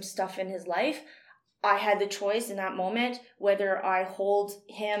through some stuff in his life. I had the choice in that moment whether I hold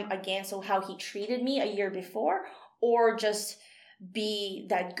him against how he treated me a year before, or just be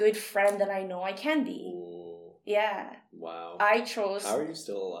that good friend that I know I can be. Ooh. Yeah. Wow. I chose... How are you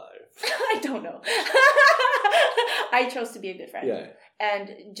still alive? I don't know. I chose to be a good friend. Yeah.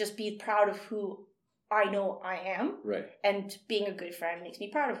 And just be proud of who I know I am. Right. And being a good friend makes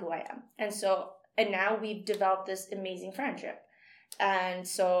me proud of who I am. And now we've developed this amazing friendship. And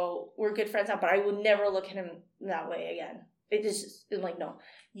so we're good friends now, but I would never look at him that way again. It is just no,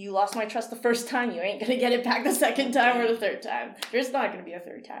 you lost my trust the first time. You ain't going to get it back the second time or the third time. There's not going to be a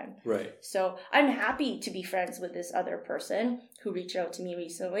third time. Right. So I'm happy to be friends with this other person who reached out to me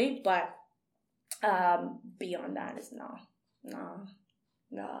recently, but beyond that is no.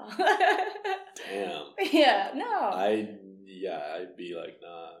 Damn. Yeah, no. I'd be like,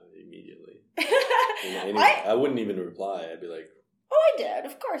 nah, immediately. I wouldn't even reply. I'd be like, oh, I did.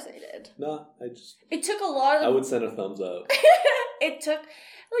 Of course I did. No, It took a lot of... I would send a thumbs up. It took...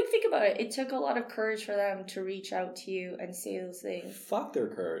 think about it. It took a lot of courage for them to reach out to you and say those things. Fuck their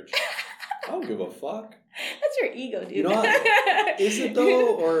courage. I don't give a fuck. That's your ego, dude. You know, is it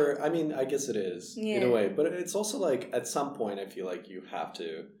though? Or, I mean, I guess it is in a way. But it's also like, at some point, I feel like you have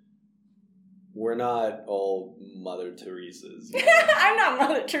to. We're not all Mother Teresa's. You know? I'm not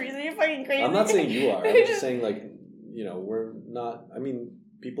Mother Teresa. You're fucking crazy. I'm not saying you are. I'm just saying, like, you know, we're not. I mean,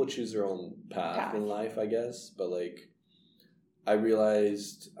 people choose their own path in life, I guess. But, like, I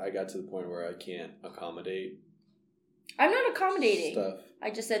realized I got to the point where I can't accommodate. I'm not accommodating stuff. I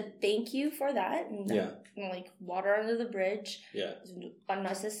just said thank you for that. And like, water under the bridge. Yeah. It's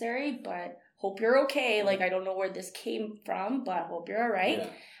unnecessary, but hope you're okay. Like, I don't know where this came from, but hope you're all right. Yeah.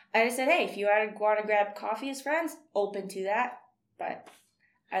 I just said, hey, if you want to grab coffee as friends, open to that. But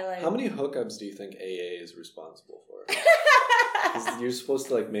I like... How many hookups do you think AA is responsible for? You're supposed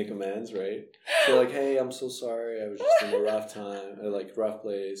to, like, make amends, right? So, like, hey, I'm so sorry. I was just in a rough time, like, rough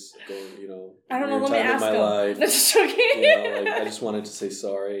place, going, you know, I don't know, let me ask him. Life. That's just joking. You know, like, I just wanted to say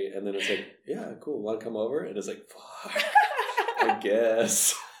sorry. And then it's like, yeah, cool. Want to come over? And it's like, fuck, I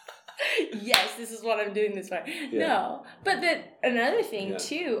guess. Yes, this is what I'm doing this for. Yeah. No. But then another thing,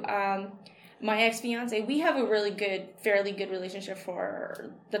 too, my ex-fiance, we have a fairly good relationship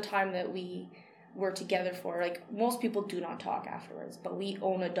for the time that we were together for. Like, most people do not talk afterwards, but we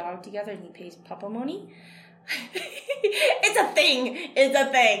own a dog together and he pays papa money. It's a thing.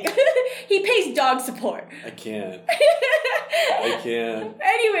 He pays dog support. I can't.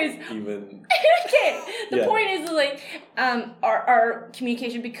 Anyways. Even. Okay. The point is, like, our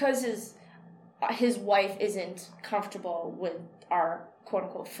communication, because his wife isn't comfortable with our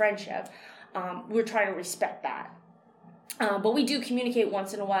quote-unquote friendship, we're trying to respect that. But we do communicate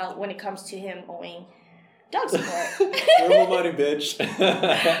once in a while when it comes to him owing dog support. Normal money, bitch.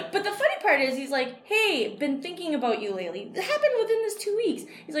 But the funny part is, he's like, hey, been thinking about you lately. It happened within this 2 weeks.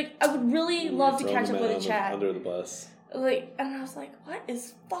 He's like, I would really love to catch up with a chat. Under the bus. Like, and I was like, what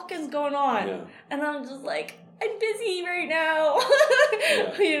is fucking going on? Yeah. And I'm just like, I'm busy right now.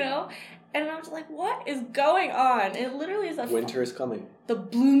 You know? And I'm just like, what is going on? It literally is winter is coming. The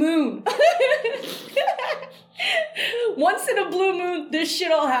blue moon. Once in a blue moon, this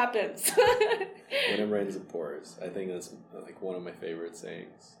shit all happens. When it rains, it pours. I think that's like one of my favorite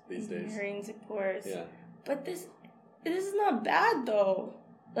sayings these days. It rains, it pours. Yeah. But this is not bad, though.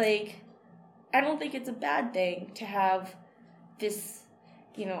 Like, I don't think it's a bad thing to have this,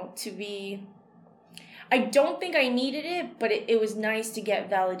 you know, to be... I don't think I needed it, but it was nice to get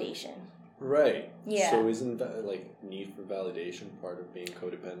validation. Right. Yeah. So isn't that, like, need for validation part of being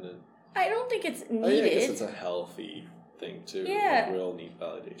codependent? I don't think it's needed. I guess it's a healthy thing too. Yeah. Like, we all need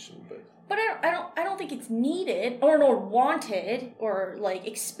validation, but I don't think it's needed or wanted or, like,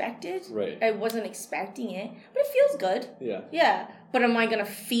 expected. Right. I wasn't expecting it, but it feels good. Yeah. Yeah. But am I gonna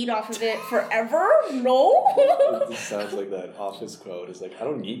feed off of it forever? No. It sounds like that office quote is like, I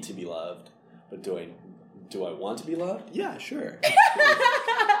don't need to be loved, but do I want to be loved? Yeah, sure.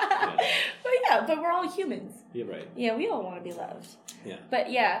 But we're all humans. Yeah, right. Yeah, we all want to be loved. Yeah.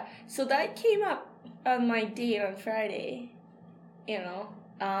 But yeah, so that came up on my date on Friday. You know,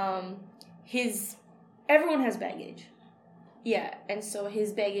 everyone has baggage. Yeah, and so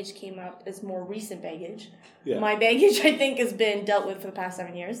his baggage came up as more recent baggage. Yeah. My baggage, I think, has been dealt with for the past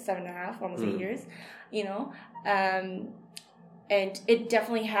 7 years, 7.5, almost 8 years. You know, and it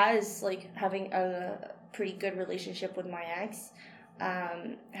definitely has, like, having a pretty good relationship with my ex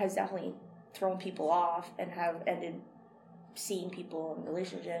has definitely thrown people off and have ended seeing people in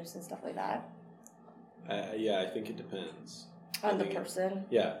relationships and stuff like that. Yeah, I think it depends on the person.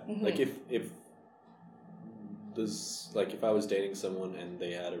 Mm-hmm. Like if if I was dating someone and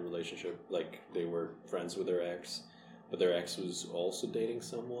they had a relationship, like they were friends with their ex, but their ex was also dating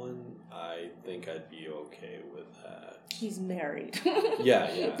someone, I think I'd be okay with that. He's married. Yeah. I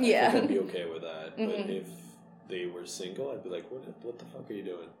think I'd be okay with that. Mm-hmm. But if they were single, I'd be like, what the fuck are you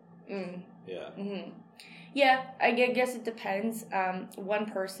doing? Mm. Yeah. Mm-hmm. Yeah, I guess it depends. One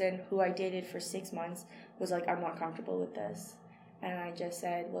person who I dated for 6 months was like, I'm not comfortable with this. And I just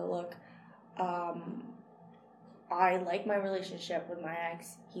said, well, look, I like my relationship with my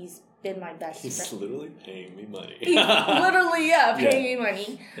ex. He's been my best friend. He's literally paying me money. He's literally, paying me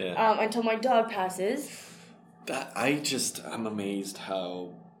money. Yeah. Until my dog passes. I'm amazed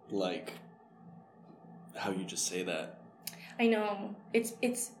how you just say that. I know.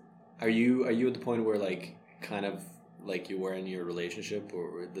 It's Are you at the point where, like, kind of like you were in your relationship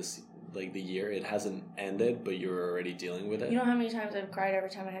or this, like, the year it hasn't ended but you're already dealing with it? You know how many times I've cried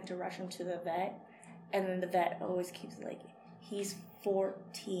every time I had to rush him to the vet, and then the vet always keeps like, he's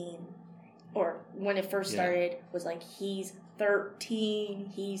 14, or when it first started was like, he's 13,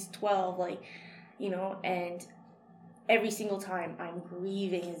 he's 12, like, you know, and every single time I'm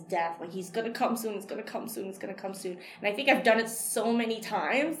grieving his death. Like, he's going to come soon, it's going to come soon, it's going to come soon. And I think I've done it so many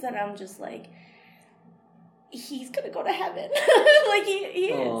times that I'm just like, he's going to go to heaven. Like, he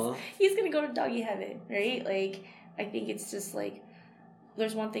is. He's going to go to doggy heaven, right? Like, I think it's just like,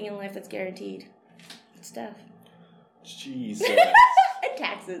 there's one thing in life that's guaranteed. It's death. Jesus. And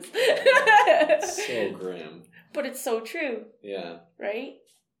taxes. So grim. But it's so true. Yeah. Right?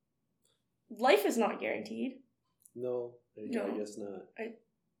 Life is not guaranteed. No, I guess not.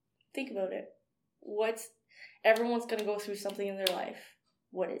 Think about it. Everyone's going to go through something in their life.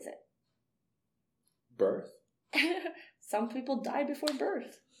 What is it? Birth. Some people die before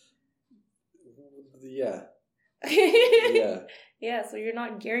birth. Yeah. Yeah, so you're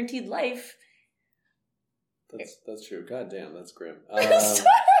not guaranteed life. That's true. God damn, that's grim.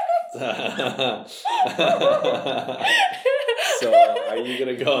 So, are you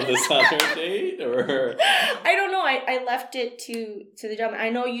gonna go on this other date, or? I don't know. I left it to the gentleman. I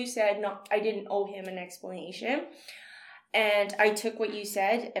know you said no. I didn't owe him an explanation, and I took what you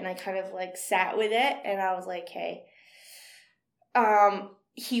said and I kind of like sat with it, and I was like, hey,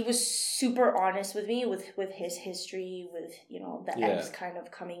 he was super honest with me with his history, with the ex kind of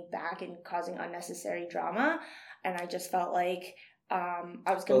coming back and causing unnecessary drama, and I just felt like I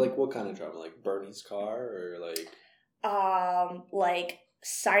was gonna. But like, what kind of drama? Like Bernie's car, or like. Like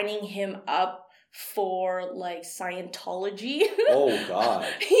signing him up for like Scientology. Oh God,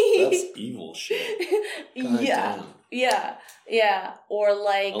 that's evil shit. God damn. Yeah. Or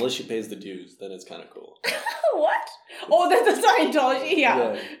like, unless she pays the dues, then it's kind of cool. What? Oh, that's a Scientology.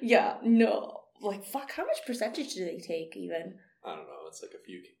 Yeah. No, like fuck. How much percentage do they take even? I don't know. It's like a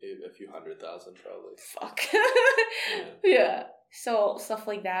few 100,000 probably. Fuck. Yeah. So stuff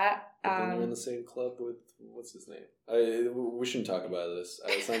like that. But then you're in the same club with what's his name? We shouldn't talk about this.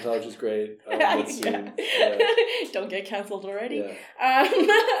 Scientology's great. Don't get canceled already.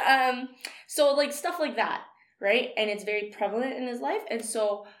 Yeah. So like stuff like that, right? And it's very prevalent in his life, and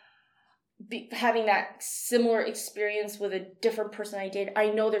so having that similar experience with a different person I did. I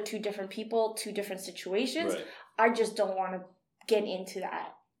know they're two different people, two different situations. Right. I just don't want to get into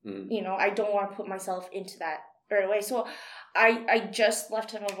that. I don't want to put myself into that right away. So I just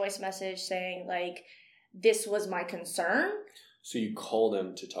left him a voice message saying, like, this was my concern. So you called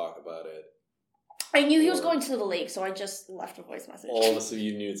him to talk about it? I knew he was going to the lake, so I just left a voice message. Oh, so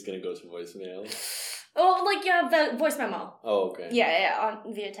you knew it's going to go to voicemail? Oh, like, the voice memo. Oh, okay. Yeah,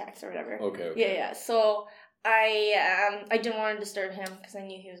 via text or whatever. Okay. Yeah. So I didn't want to disturb him because I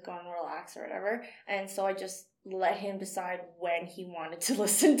knew he was going to relax or whatever. And so I just let him decide when he wanted to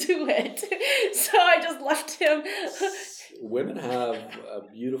listen to it. So I just left him. Women have a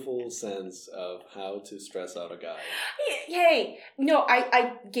beautiful sense of how to stress out a guy. Hey, no,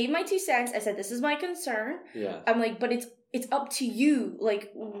 I gave my 2 cents. I said, this is my concern. Yeah. I'm like, but it's up to you.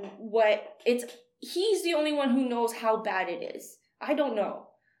 Like, he's the only one who knows how bad it is. I don't know.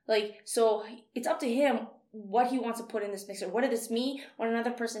 Like, so it's up to him what he wants to put in this mixer. Whether it's me or another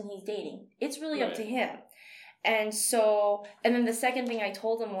person he's dating. It's really up to him. And so, and then the second thing I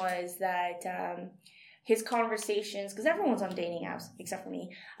told him was that his conversations, because everyone's on dating apps except for me,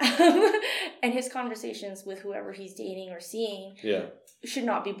 and his conversations with whoever he's dating or seeing should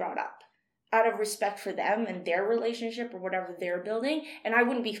not be brought up out of respect for them and their relationship or whatever they're building. And I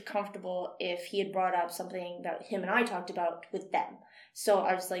wouldn't be comfortable if he had brought up something that him and I talked about with them. So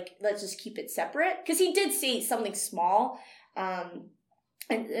I was like, let's just keep it separate. Because he did say something small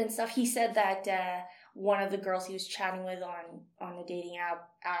and stuff. He said that one of the girls he was chatting with on the dating app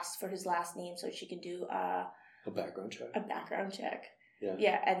asked for his last name so she could do a background check.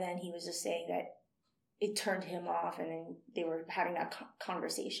 Yeah, and then he was just saying that it turned him off, and then they were having that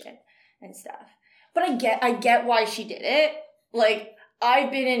conversation and stuff. But I get why she did it. Like,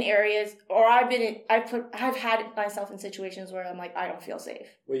 I've been in areas, or I've had myself in situations where I'm like, I don't feel safe.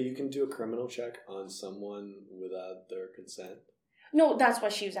 Wait, you can do a criminal check on someone without their consent? No, that's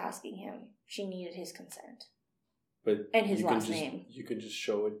what she was asking him. She needed his consent. And his last name. You could just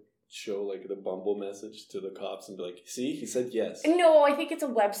show like the Bumble message to the cops and be like, see, he said yes. No, I think it's a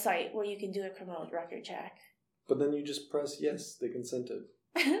website where you can do a criminal record check. But then you just press yes, they consented.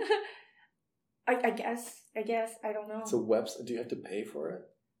 I guess. I don't know. It's a website. Do you have to pay for it?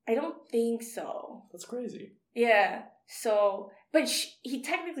 I don't think so. That's crazy. Yeah. So, but he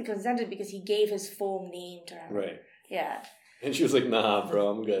technically consented because he gave his full name to her. Right. Yeah. And she was like, nah, bro,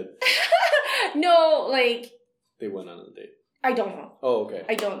 I'm good. No, like... They went on a date. I don't know. Oh, okay.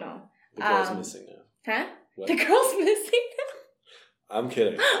 I don't know. The girl's missing now. Huh? What? The girl's missing now? I'm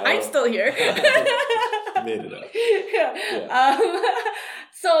kidding. I'm still here. Made it up. Yeah.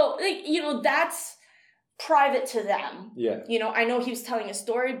 So, like, that's private to them. Yeah. You know, I know he was telling a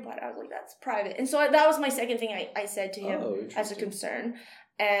story, but I was like, that's private. And so that was my second thing I said to him as a concern.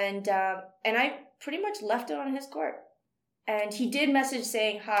 And I pretty much left it on his court. And he did message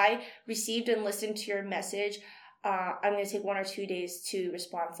saying, hi, received and listened to your message. I'm going to take 1 or 2 days to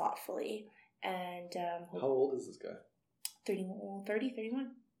respond thoughtfully. And how old is this guy?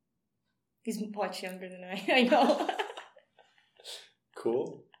 31. He's much younger than I know.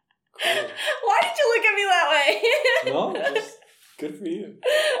 Cool. Why did you look at me that way? No, just good for you.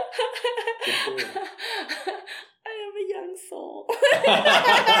 Good for you. I am a young soul.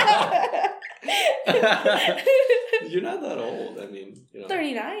 You're not that old. I mean,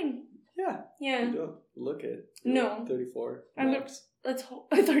 39. Yeah. You don't look it. No. 34. Max. Let's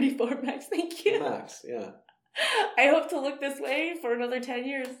hope 34 max. Thank you. Max. Yeah. I hope to look this way for another 10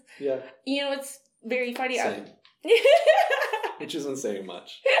 years. Yeah. It's very funny. Same. Which isn't saying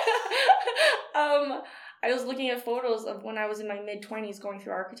much. I was looking at photos of when I was in my mid-20s going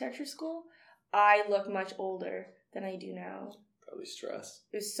through architecture school. I look much older than I do now. Probably stress.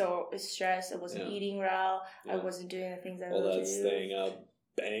 It's stress. I wasn't eating well. Yeah. I wasn't doing the things I all would that do. Staying up,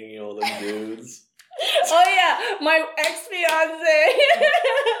 banging all them dudes. Oh yeah, my ex-fiance.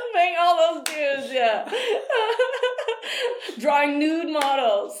 Banging all those dudes, yeah. Drawing nude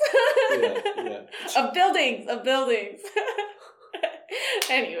models. Yeah. Of buildings.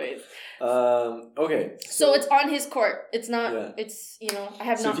 Anyways. Okay. So it's on his court. It's not. Yeah. It's I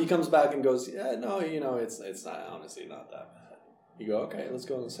have. So if he comes back and goes, yeah, no, it's not honestly not that bad. You go, okay, let's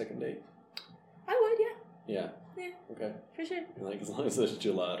go on the second date. I would, yeah. Yeah. Yeah. Okay. For sure. Like as long as there's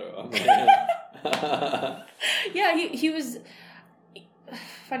gelato, I'm in. Yeah, he was.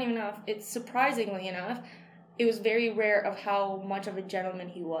 Funny enough, it's surprisingly enough, it was very rare of how much of a gentleman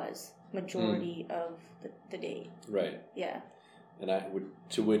he was. Majority of the date. Right. Yeah. And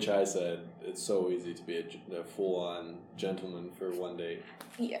to which I said, it's so easy to be a full-on gentleman for one date.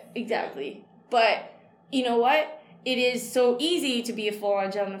 Yeah, exactly. But you know what? It is so easy to be a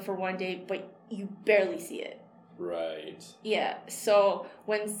full-on gentleman for one date, but you barely see it. Right. Yeah. So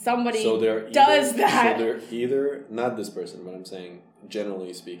when somebody does that... So they're either, not this person, but I'm saying,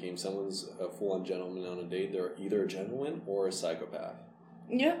 generally speaking, someone's a full-on gentleman on a date, they're either a gentleman or a psychopath.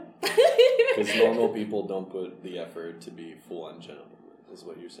 Yeah. Because normal people don't put the effort to be full-on gentlemen, is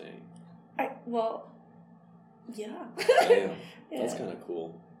what you're saying. Yeah. Damn. That's kind of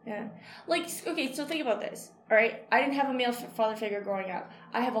cool. Yeah. Like, okay, so think about this, all right? I didn't have a male father figure growing up.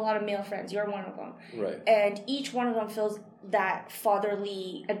 I have a lot of male friends. You're one of them. Right. And each one of them fills that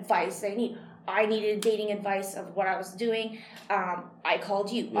fatherly advice I need. I needed dating advice of what I was doing. I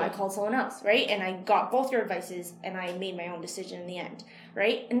called you. Yeah. I called someone else, right? And I got both your advices, and I made my own decision in the end,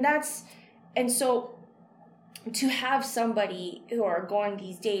 right? And so to have somebody who are going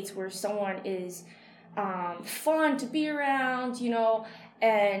these dates where someone is fun to be around,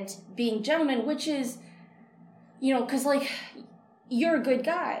 and being gentlemen, which is, because, like, you're a good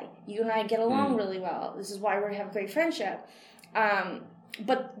guy. You and I get along really well. This is why we have great friendship.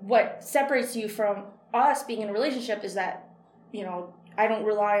 But what separates you from us being in a relationship is that, I don't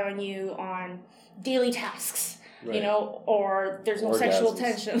rely on you on daily tasks, right. Or there's no sexual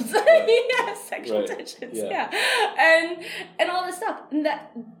tensions. Yeah, sexual tensions. Yeah. And all this stuff. And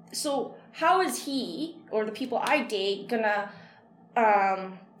so how is he or the people I date gonna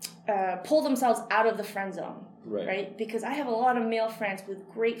pull themselves out of the friend zone? Right? Because I have a lot of male friends with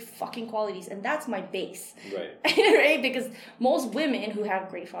great fucking qualities, and that's my base. Right. Right? Because most women who have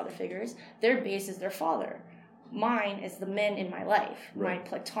great father figures, their base is their father. Mine is the men in my life. Right. My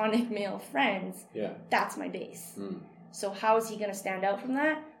platonic male friends. Yeah. That's my base. So how is he going to stand out from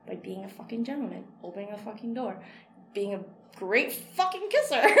that? By being a fucking gentleman, opening a fucking door, being a great fucking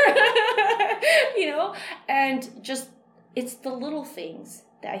kisser. And just, it's the little things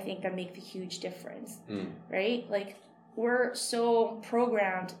that I think that make the huge difference, right? Like, we're so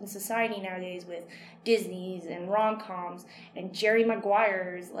programmed in society nowadays with Disney's and rom-coms and Jerry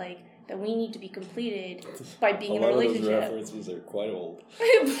Maguire's, like, that we need to be completed by being in a relationship. A lot of those references are quite old.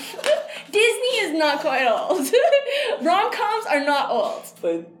 Disney is not quite old. Rom-coms are not old.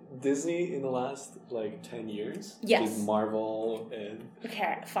 But Disney in the last 10 years? Yes. Marvel and...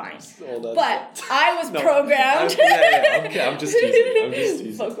 Okay, fine. All that but stuff. I was programmed. Okay, I'm just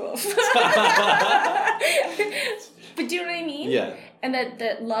teasing. Fuck off. But do you know what I mean? Yeah. And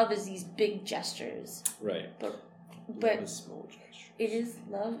that love is these big gestures. Right. But love is small gestures.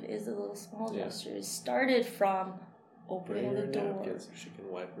 Love is a little small gesture. It started from opening the door. Napkins so she can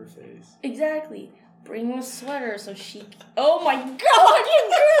wipe her face. Exactly. Bring a sweater so she... Oh my god, you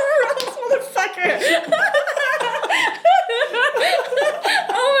gross motherfucker!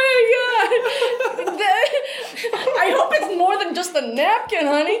 Oh my god! napkin,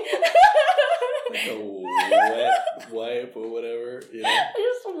 honey. Like a wet wipe or whatever, you know?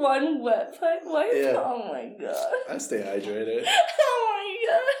 Just one wet wipe? Yeah. Oh my god. I stay hydrated. Oh my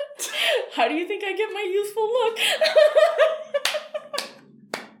god. How do you think I get my youthful look?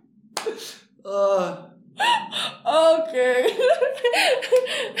 Okay.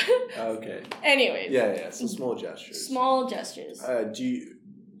 Okay. Anyways. Yeah. So small gestures. Small gestures.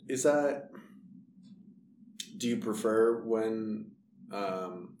 Do you prefer when,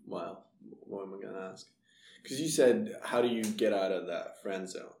 well, what am I going to ask? Because you said, how do you get out of that friend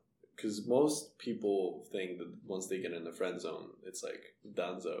zone? Because most people think that once they get in the friend zone, it's like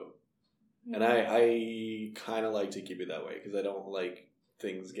donezo. Mm-hmm. And I kind of like to keep it that way because I don't like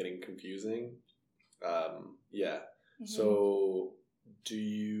things getting confusing. Yeah. Mm-hmm. So do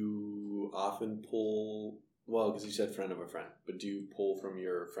you often pull, well, because you said friend of a friend, but do you pull from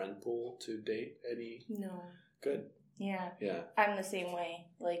your friend pool to date any? No. Good. Yeah. I'm the same way.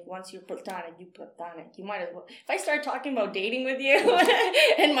 Like, once you're platonic, you platonic. You might as well. If I start talking about dating with you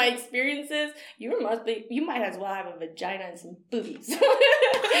and my experiences, you might as well have a vagina and some boobies.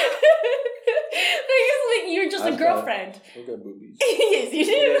 You're just a girlfriend. I've got boobies. Yes, you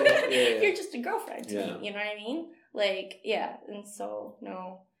do. Yeah. You're just a girlfriend to me. You know what I mean? Like, yeah. And so,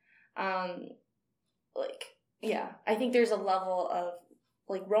 no. Like, yeah. I think there's a level of,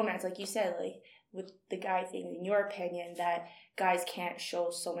 like, romance, like you said, like, with the guy thing, in your opinion, that guys can't show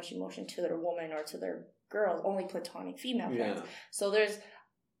so much emotion to their woman or to their girls, only platonic female friends. So there's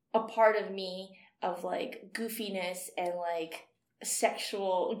a part of me of, like, goofiness and, like,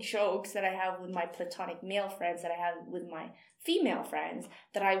 sexual jokes that I have with my platonic male friends that I have with my female friends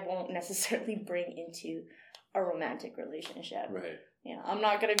that I won't necessarily bring into a romantic relationship. Right. Yeah, I'm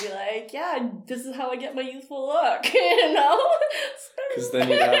not going to be like, yeah, this is how I get my youthful look, you know? Because then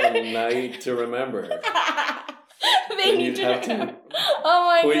you'd have a night to remember. Then you'd have to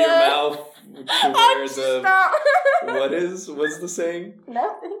put your mouth to where what's the saying?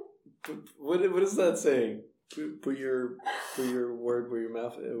 Nothing. What is that saying? Put your word where your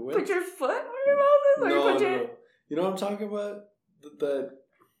mouth is. Put your foot where your mouth is? No. You know what I'm talking about? That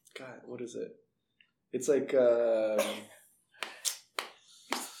God, what is it? It's like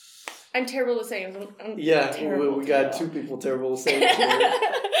I'm terrible with sayings. We got two people terrible with sayings.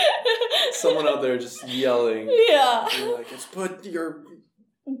 Someone out there just yelling. Yeah. Like, it's put your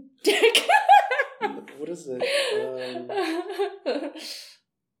dick. What is it?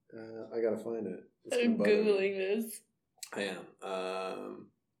 I gotta find it. I'm Googling this. I am.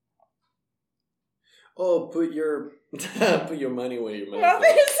 Put your money where your mouth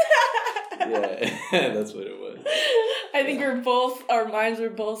is. Yeah, that's what it was. I think our minds were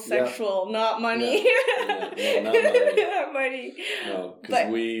both sexual, not money. No, not money. Not money. No, because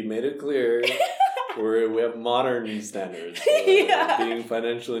we made it clear we have modern standards. Being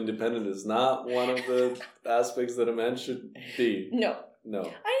financially independent is not one of the aspects that a man should be. No.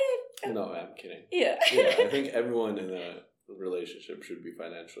 No, I'm kidding. Yeah. I think everyone in a relationship should be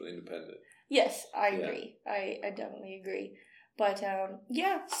financially independent. Yes, I agree. I definitely agree. But,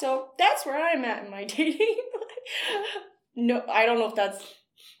 so that's where I'm at in my dating. No, I don't know if that's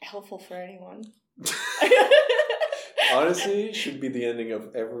helpful for anyone. Honestly, should be the ending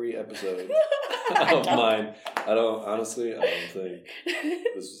of every episode of mine. I don't think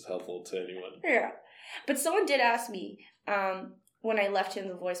this was helpful to anyone. Yeah. But someone did ask me, when I left him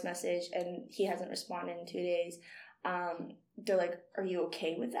the voice message and he hasn't responded in 2 days, they're like, are you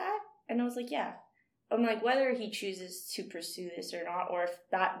okay with that? And I was like, yeah. I'm like, whether he chooses to pursue this or not, or if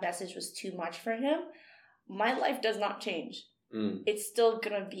that message was too much for him, my life does not change. It's still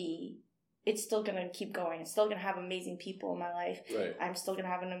gonna keep going. It's still gonna have amazing people in my life. Right. I'm still gonna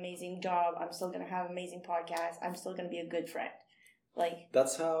have an amazing job. I'm still gonna have amazing podcasts. I'm still gonna be a good friend. Like,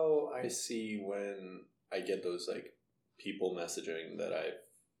 that's how I see when I get those, like, people messaging that I've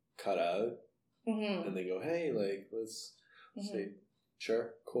cut out, and they go, hey, like, let's say,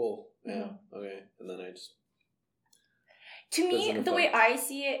 sure, cool, yeah, okay, and then I just... To me, the way I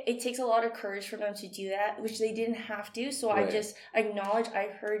see it, it takes a lot of courage for them to do that, which they didn't have to, so I just acknowledge, I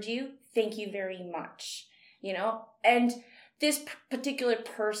heard you, thank you very much, you know? And this particular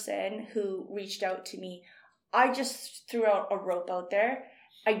person who reached out to me, I just threw out a rope out there.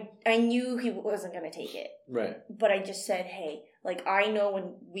 I knew he wasn't going to take it. Right. But I just said, hey, like, I know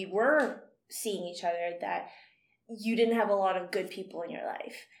when we were seeing each other that you didn't have a lot of good people in your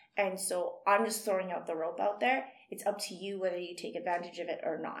life. And so I'm just throwing out the rope out there. It's up to you whether you take advantage of it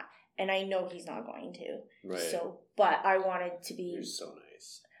or not. And I know he's not going to. Right. So, but I wanted to be... You're so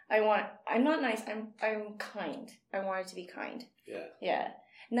nice. I'm not nice. I'm kind. I wanted to be kind. Yeah. Yeah.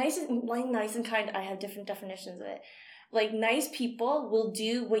 Nice and kind, I have different definitions of it. Like, nice people will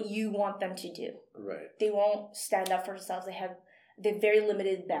do what you want them to do. Right. They won't stand up for themselves. They have very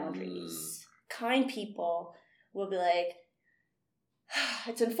limited boundaries. Kind people will be like,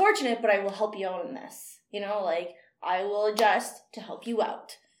 it's unfortunate, but I will help you out in this. You know, like, I will adjust to help you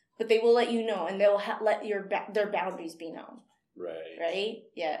out. But they will let you know, and they will let their boundaries be known. Right. Right?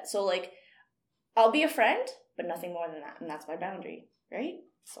 Yeah. So, like, I'll be a friend, but nothing more than that. And that's my boundary. Right?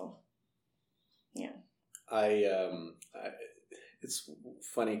 So, yeah. It's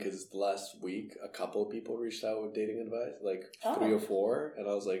funny because the last week, a couple of people reached out with dating advice, like 3 or 4, and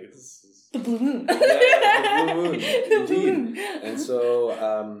I was like, this is... The blue moon. Yeah, the blue moon, The blue indeed. moon. And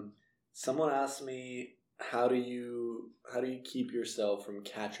so someone asked me, how do you keep yourself from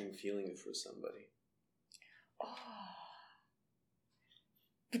catching feelings for somebody? Oh.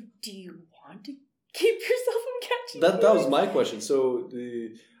 But do you want to keep yourself from catching feelings? That was my question. So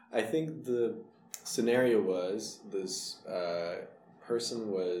I think the scenario was this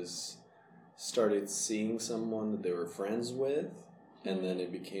person started seeing someone that they were friends with, and then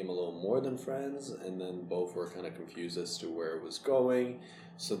it became a little more than friends, and then both were kind of confused as to where it was going.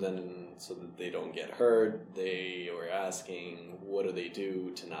 So that they don't get hurt, they were asking, what do they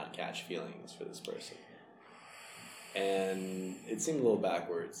do to not catch feelings for this person? And it seemed a little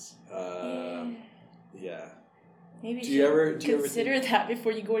backwards. Yeah. Maybe you ever consider that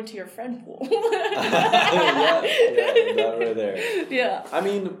before you go into your friend pool. yeah, that right there. Yeah. I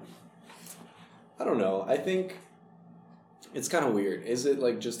mean, I don't know. I think it's kind of weird. Is it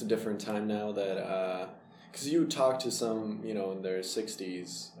like just a different time now that, because you talk to some, in their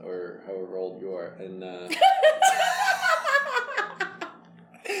 60s or however old you are, and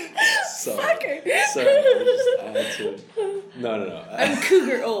sorry, I had to. No. I'm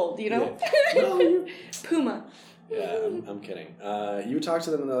cougar old, Yeah. No, Puma. Yeah, I'm kidding. You talk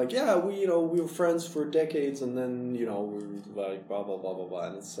to them and they're like, yeah, we were friends for decades, and then we were like blah blah blah blah blah,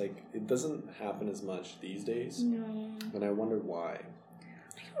 and it's like it doesn't happen as much these days. No. And I wonder why.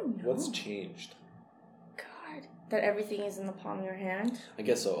 I don't know. What's changed? God, that everything is in the palm of your hand. I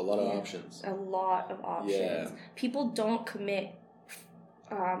guess so. A lot of options. A lot of options. Yeah. People don't commit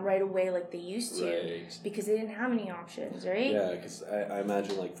right away like they used to, right. Because they didn't have any options, right? Yeah, because I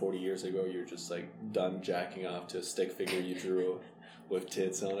imagine like 40 years ago you're just like done jacking off to a stick figure you drew with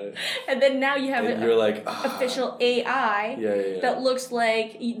tits on it, and then now you have you're like official AI that looks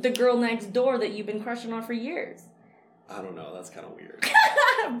like the girl next door that you've been crushing on for years. I don't know, that's kind of weird.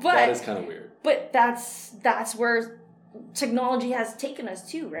 But that is kind of weird. But that's where technology has taken us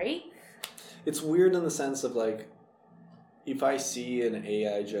to, right? It's weird in the sense of like, if I see an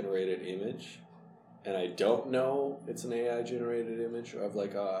AI-generated image, and I don't know it's an AI-generated image of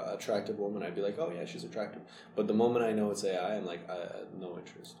like a attractive woman, I'd be like, oh yeah, she's attractive. But the moment I know it's AI, I'm like, no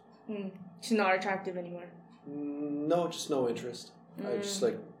interest. She's not attractive anymore. No, just no interest. I just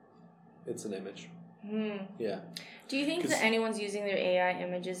like, it's an image. Yeah. Do you think that anyone's using their AI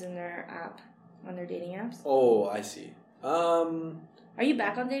images in their app, on their dating apps? Oh, I see. Are you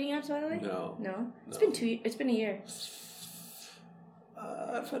back on dating apps, by the way? No. It's been a year.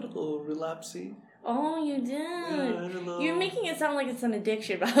 I've had a little relapsey. Oh, you did? Yeah, I don't know. You're making it sound like it's an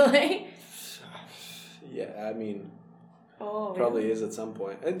addiction, by the way. Yeah, I mean, probably really? Is at some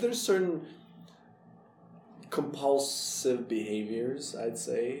point. And there's certain compulsive behaviors, I'd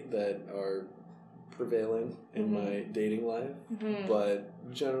say, that are prevalent in my dating life. But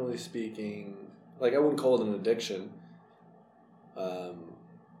generally speaking, like I wouldn't call it an addiction.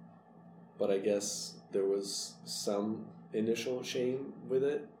 But I guess there was some initial shame with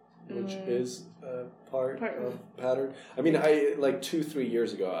it, which is a part of pattern. I mean, I like 2-3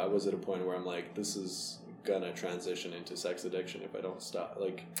 years ago, I was at a point where I'm like, this is gonna transition into sex addiction if I don't stop.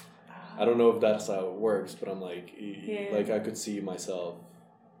 Like, I don't know if that's how it works, but I'm like, like I could see myself,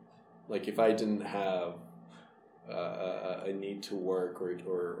 like if I didn't have a need to work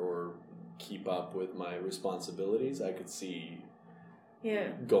or keep up with my responsibilities, I could see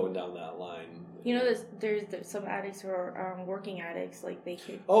going down that line. There's some addicts who are working addicts, like they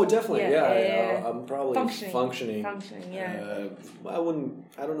could. Oh, definitely, yeah. I'm probably functioning. Yeah. I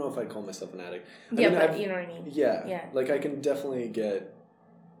don't know if I'd call myself an addict. You know what I mean. Yeah. Like I can definitely get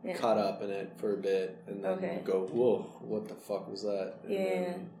caught up in it for a bit, and then go, whoa, what the fuck was that? And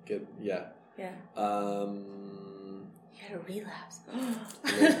then get You had a relapse. a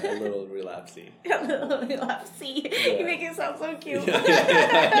little relapsey. A little relapsey. Yeah. You make it sound so cute. I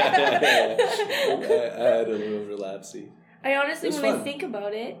had a little relapsey. I honestly, when I think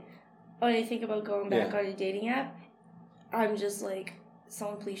about it, when I think about going back on a dating app, I'm just like,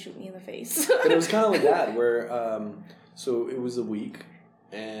 someone please shoot me in the face. But it was kind of like that, where, so it was a week,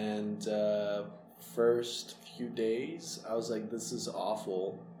 and first few days, I was like, this is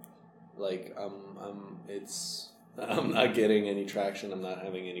awful. Like, I'm not getting any traction. I'm not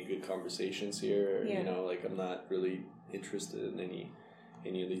having any good conversations here. Yeah. You know, like, I'm not really interested in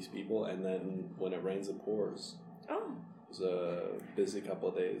any of these people. And then when it rains, it pours. Oh. It was a busy couple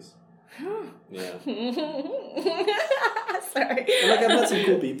of days. Yeah. Sorry. And, like, I've met some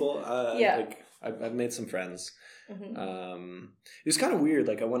cool people. Yeah. Like, I've made some friends. Mm-hmm. It was kind of weird.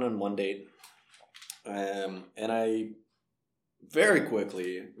 Like, I went on one date, and I very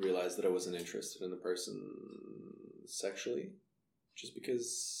quickly realized that I wasn't interested in the person sexually, just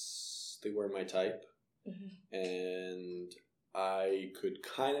because they were my type. Mm-hmm. And I could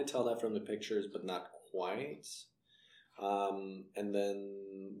kind of tell that from the pictures, but not quite. And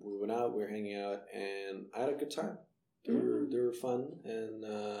then we went out, we were hanging out, and I had a good time. They were fun, and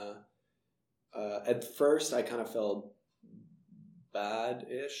at first I kind of felt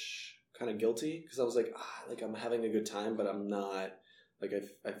bad-ish, kind of guilty, because I was like, like, I'm having a good time, but I'm not, like,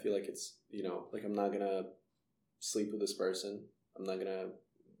 I feel like it's, you know, like, I'm not gonna sleep with this person, I'm not gonna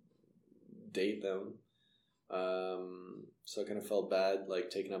date them, so I kind of felt bad, like,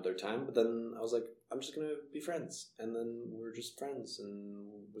 taking up their time, but then I was like, I'm just gonna be friends, and then we're just friends, and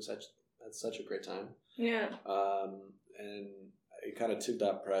had such a great time. Yeah. And it kind of took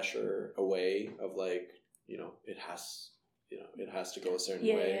that pressure away of, like, you know, it has to go a certain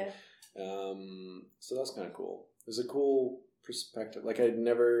way. Yeah. So that's kind of cool. It was a cool perspective. Like, I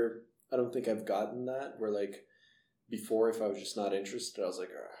don't think I've gotten that, where, like, before, if I was just not interested, I was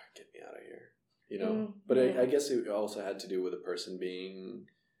like, get me out of here, you know? But I guess it also had to do with the person being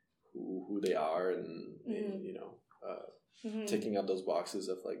who they are, and you know, ticking up those boxes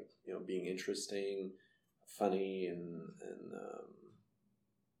of, like, you know, being interesting, funny, and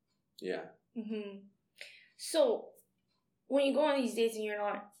yeah. Mm-hmm. So when you go on these dates and you're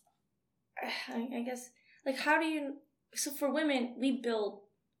not, I guess, like, how do you? So for women, we build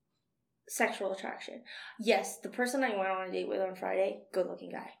sexual attraction. Yes, the person I went on a date with on Friday,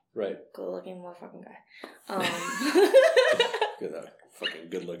 good-looking guy. Right. Good-looking motherfucking guy. Fucking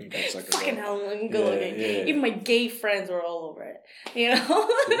good-looking guy. Fucking hell, good-looking. Yeah. Even my gay friends were all over it. You know?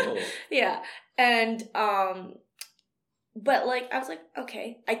 Cool. Yeah. And, but, like, I was like,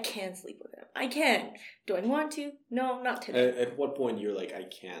 okay, I can sleep with him. I can. Do I want to? No, not today. At what point you're like, I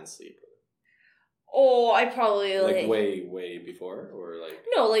can sleep with him? Oh, I probably, like way before? Or, like...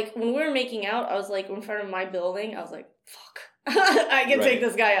 No, like, when we were making out, I was, like, in front of my building, I was like, fuck. I can take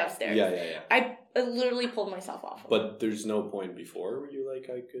this guy upstairs. Yeah. I literally pulled myself off. But there's no point before where you're like,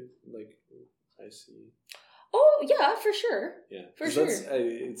 I could, like, I see. Oh, yeah, for sure. Yeah. For sure.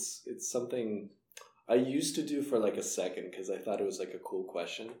 It's something I used to do for, like, a second, because I thought it was, like, a cool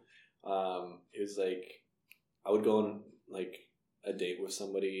question. It was, like, I would go on, like, a date with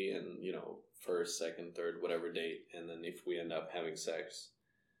somebody, and, you know, first, second, third, whatever date, and then if we end up having sex,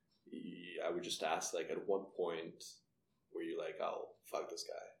 I would just ask, like, at what point were you like, I'll fuck this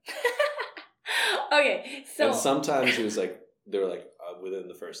guy? Okay, so... And sometimes it was like, they were like, within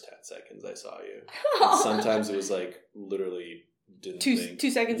the first 10 seconds I saw you. And sometimes it was like, literally didn't think.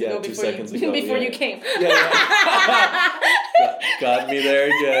 2 seconds ago before you came. Yeah. Got me there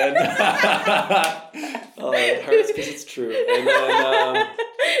again. Oh, it hurts because it's true. And then,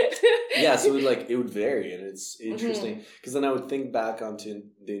 yeah, so it would vary, and it's interesting because then I would think back onto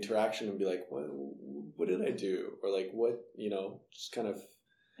the interaction and be like, what did I do? Or, like, what, you know, just kind of,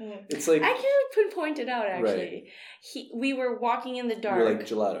 it's like... I can pinpoint it out, actually. Right. We were walking in the dark. You're like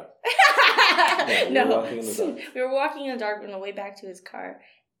gelato. No. We were walking in the dark on the way back to his car,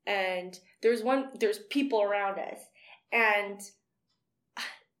 and there's people around us, and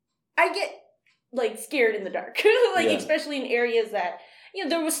I get, like, scared in the dark. Especially in areas that, you know,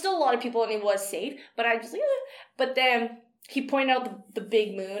 there was still a lot of people and it was safe, but I just like, but then he pointed out the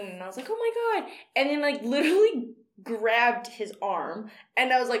big moon, and I was like, oh my God. And then, like, literally grabbed his arm,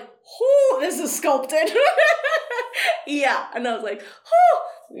 and I was like, oh, this is sculpted. Yeah. And I was like, oh,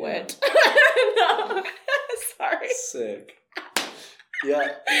 wet. No, sorry. Sick.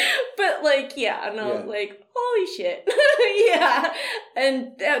 Yeah. But, like, yeah, and I was like, holy shit. Yeah.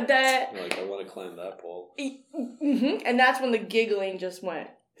 And that... You're like, I want to climb that pole. Mm-hmm. And that's when the giggling just went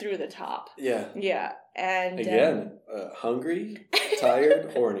through the top. Yeah. Yeah. And... Again, hungry,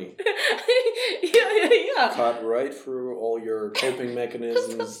 tired, horny. Yeah. Caught right through all your coping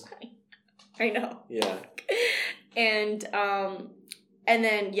mechanisms. I know. Yeah. And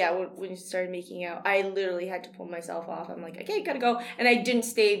then, yeah, when you started making out, I literally had to pull myself off. I'm like, okay, gotta go. And I didn't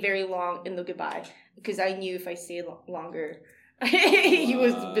stay very long in the goodbye, because I knew if I stayed longer, he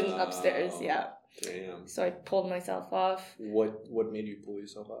would have been upstairs. Yeah. Damn. So I pulled myself off. What made you pull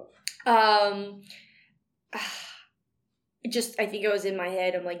yourself off? Just, I think I was in my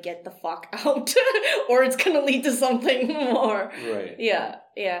head. I'm like, get the fuck out, or it's gonna lead to something more. Right. Yeah.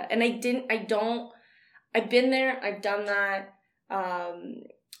 And I've been there. I've done that.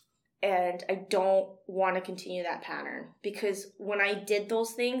 And I don't want to continue that pattern, because when I did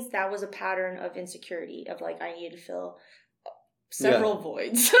those things, that was a pattern of insecurity, of like, I needed to fill several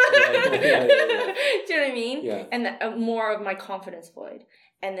voids. Yeah. Do you know what I mean? Yeah. And more of my confidence void.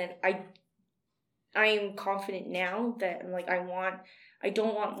 And then I am confident now that I'm like, I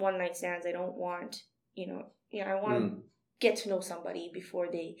don't want one night stands. I don't want, I want to get to know somebody before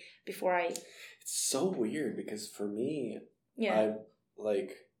I. It's so weird, because for me,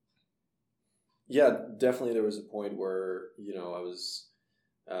 definitely there was a point where, I was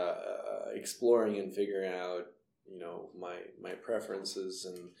exploring and figuring out, my preferences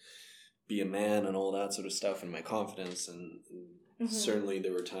and be a man and all that sort of stuff, and my confidence. And certainly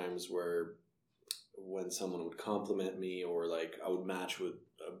there were times where when someone would compliment me, or like I would match with,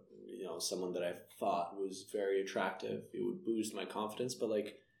 someone that I thought was very attractive, it would boost my confidence. But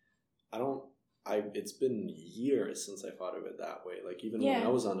like, it's been years since I thought of it that way. Like, even when I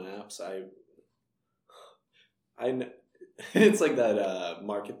was on apps, it's like that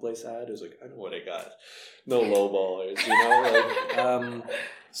marketplace ad. It was like, I know what I got. No lowballers, like,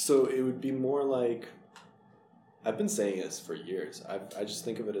 so it would be more like, I've been saying this for years. I just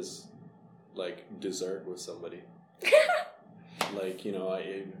think of it as like dessert with somebody. Like,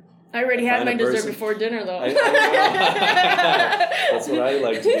 I already had my dessert before dinner, though. That's what I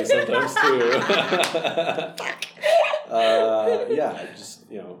like to do sometimes too. I just,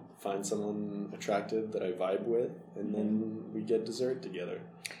 find someone attractive that I vibe with, and then we get dessert together.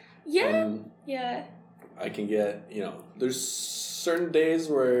 Yeah. I can get, there's certain days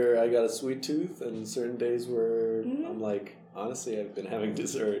where I got a sweet tooth, and certain days where I'm like, honestly, I've been having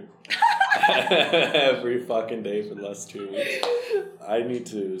dessert every fucking day for the last 2 weeks. I need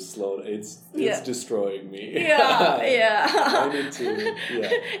to slow it. It's destroying me. Yeah. I need to,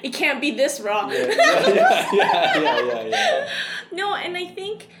 It can't be this raw. Yeah. No, and I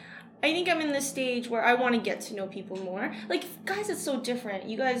think I'm in this stage where I want to get to know people more. Like, guys, it's so different.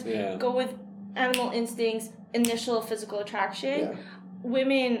 You guys go with animal instincts, initial physical attraction. Yeah.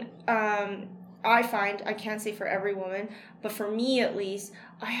 Women, I find, I can't say for every woman, but for me at least,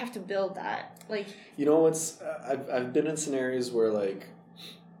 I have to build that. Like, I've been in scenarios where like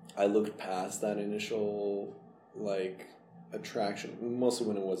I looked past that initial like attraction, mostly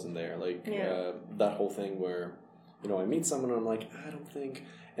when it wasn't there. Like that whole thing where, I meet someone and I'm like, I don't think,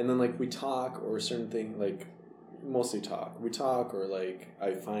 and then like we talk, or a certain thing, like mostly talk. We talk, or like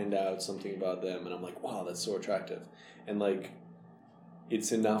I find out something about them and I'm like, wow, that's so attractive, and like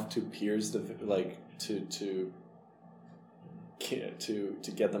it's enough to pierce the like to get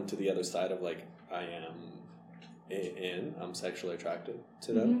them to the other side of like, I'm sexually attracted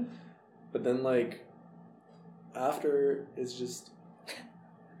to them, but then like after it's just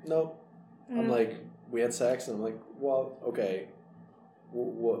nope. I'm like, we had sex, and I'm like, well, okay,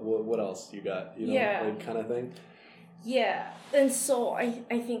 what else you got, like kind of thing. And so I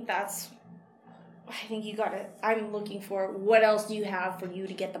think you gotta, I'm looking for, what else do you have for you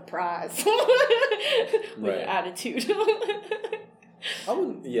to get the prize? With your attitude. I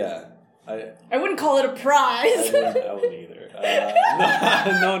wouldn't, I wouldn't call it a prize. I wouldn't either.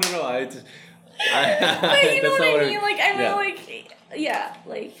 No. But you know what I mean? Like, I mean,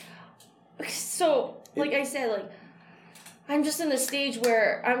 like, so, like I said, like, I'm just in the stage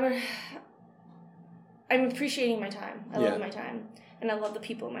where I'm appreciating my time. I love my time. And I love the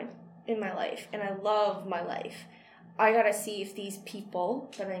people in my life. And I love my life. I gotta see if these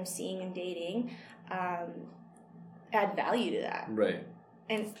people that I'm seeing and dating add value to that. Right.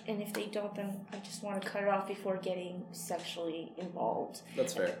 And if they don't, then I just want to cut it off before getting sexually involved.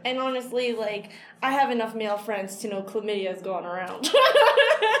 That's fair. And honestly, like, I have enough male friends to know chlamydia is going around.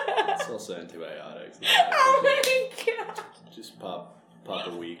 It's also antibiotics. Oh my god. Just pop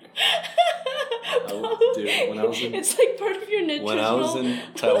a week. It's like part of your nutritional. When I was in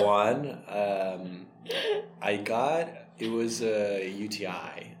Taiwan, it was a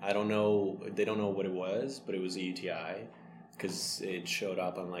UTI. I don't know, they don't know what it was, but it was a UTI. Because it showed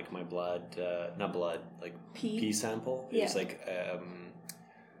up on like my blood, not blood, like pee sample. It was like,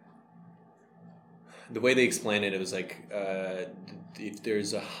 the way they explained it, it was like, if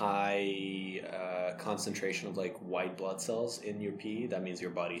there's a high concentration of like white blood cells in your pee, that means your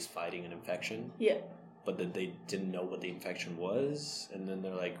body's fighting an infection. Yeah. But then they didn't know what the infection was, and then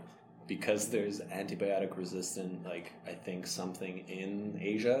they're like, because there's antibiotic resistant, like I think something in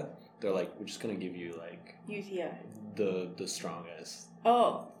Asia, they're like, we're just gonna give you like UTI, the strongest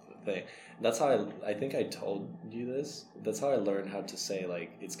thing. That's how I think I told you this. That's how I learned how to say,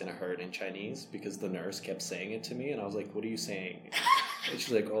 like, it's going to hurt in Chinese, because the nurse kept saying it to me, and I was like, what are you saying? And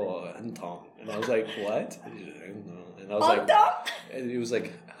she's like, oh, hen tong. And I was like, what? And I was like, it was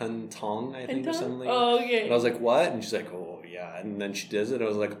like hen tong, I think, or something. Oh, okay. And I was like, what? And she's like, oh, yeah. And then she does it. I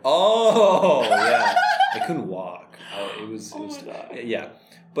was like, oh, yeah. I couldn't walk. It was yeah.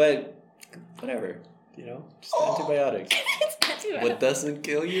 But whatever, just antibiotics. What doesn't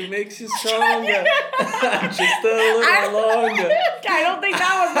kill you makes you stronger. Just a little longer. I don't think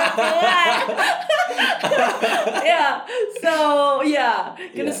that was that. Yeah. So,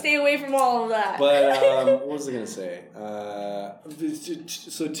 gonna stay away from all of that. But what was I gonna say?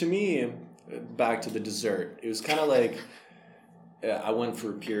 So to me, back to the dessert, it was kind of like, I went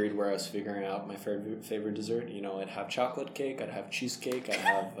for a period where I was figuring out my favorite dessert. I'd have chocolate cake, I'd have cheesecake, I'd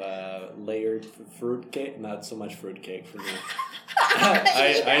have layered fruit cake. Not so much fruit cake for me.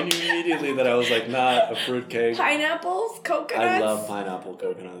 I knew immediately that I was like, not a fruit cake. Pineapples, coconuts. I love pineapple,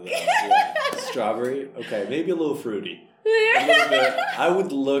 coconut. Yeah. Strawberry, okay, maybe a little fruity. A little bit. I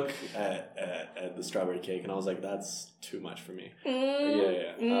would look at the strawberry cake and I was like, that's too much for me.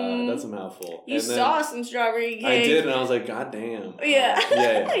 That's a mouthful. You saw some strawberry cake. I did, and I was like, god damn. Yeah.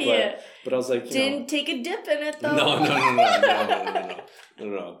 But I was like, didn't take a dip in it though.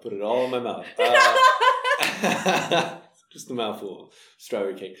 No. Put it all in my mouth. Just a mouthful of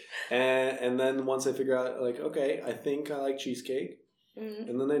strawberry cake. And then once I figure out, like, okay, I think I like cheesecake. Mm-hmm.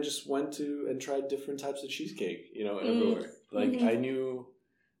 And then I just went to and tried different types of cheesecake, everywhere. Like, I knew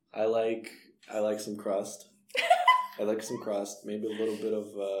I like some crust. I like some crust, maybe a little bit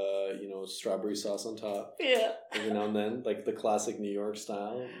of, strawberry sauce on top. Yeah. Every now and then, like the classic New York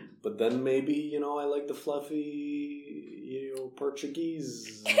style. But then maybe, I like the fluffy,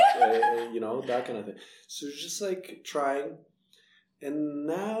 Portuguese, that kind of thing. So it's just like trying. And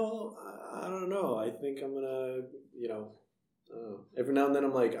now, I don't know, I think I'm going to, every now and then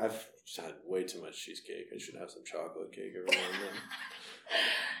I'm like, I've had way too much cheesecake. I should have some chocolate cake every now and then.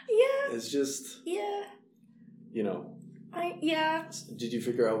 Yeah. It's just... Yeah. Did you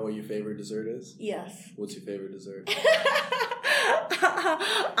figure out what your favorite dessert is? Yes. What's your favorite dessert?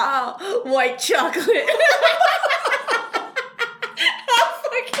 White chocolate. How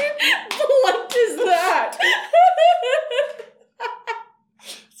fucking blunt is that?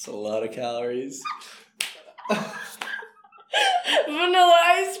 It's a lot of calories. Vanilla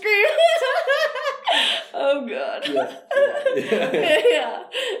ice cream. Oh god. Yeah.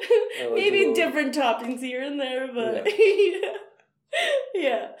 Like maybe different toppings here and there, but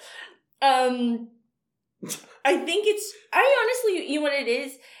yeah. I think I honestly, you know what it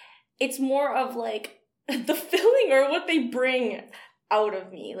is? It's more of like the feeling or what they bring out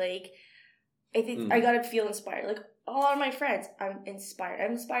of me. Like, I think I gotta feel inspired. Like, a lot of my friends, I'm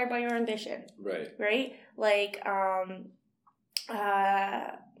inspired by your ambition. Right? Like,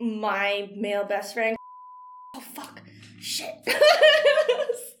 my male best friend. Oh, fuck. Shit.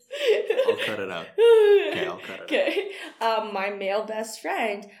 I'll cut it out. Okay, I'll cut it out. Okay. My male best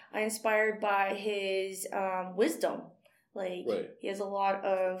friend, I'm inspired by his wisdom. Like, he has a lot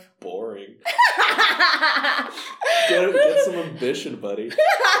of... Boring. Get some ambition, buddy.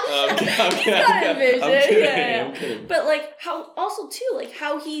 I'm kidding. But, like,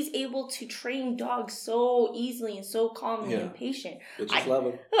 how he's able to train dogs so easily and so calmly and patient. Bitches love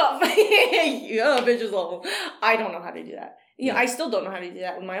him. Yeah, bitches love him. I don't know how to do that. I still don't know how to do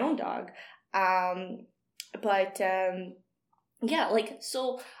that with my own dog.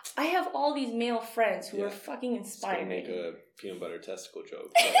 So I have all these male friends who are fucking inspiring. Make a peanut butter testicle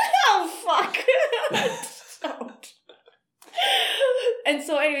joke. Oh, fuck. Don't. And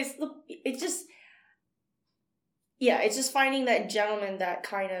so anyways, it's just finding that gentleman that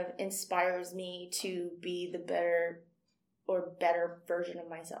kind of inspires me to be the better version of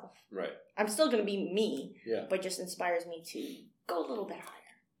myself. Right. I'm still going to be me, but just inspires me to go a little bit higher.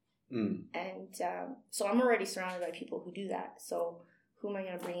 And so I'm already surrounded by people who do that. So who am I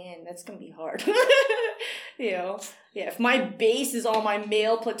going to bring in? That's going to be hard. If my base is all my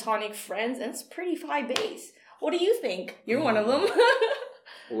male platonic friends, that's pretty high base. What do you think? You're one of them.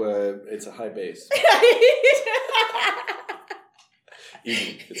 Well, it's a high base.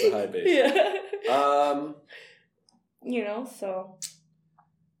 Easy. It's a high base. Yeah. So.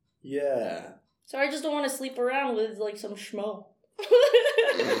 Yeah. So I just don't want to sleep around with like some schmo.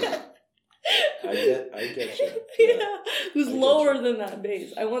 I get you. Yeah. Who's lower than that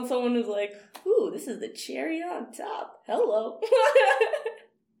base. I want someone who's like, ooh, this is the cherry on top. Hello.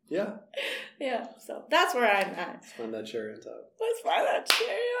 Yeah. Yeah. So that's where I'm at. Let's find that cherry on top. Let's find that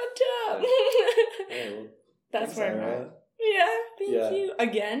cherry on top. Yeah, well, that's where I'm at. Yeah. Thank you.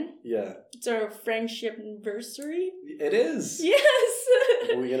 Again? Yeah. It's our friendship anniversary. It is. Yes.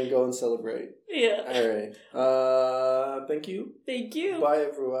 We're going to go and celebrate. Yeah. All right. Thank you. Thank you. Bye,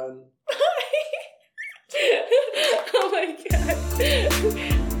 everyone. Oh my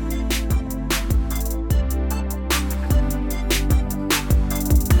god.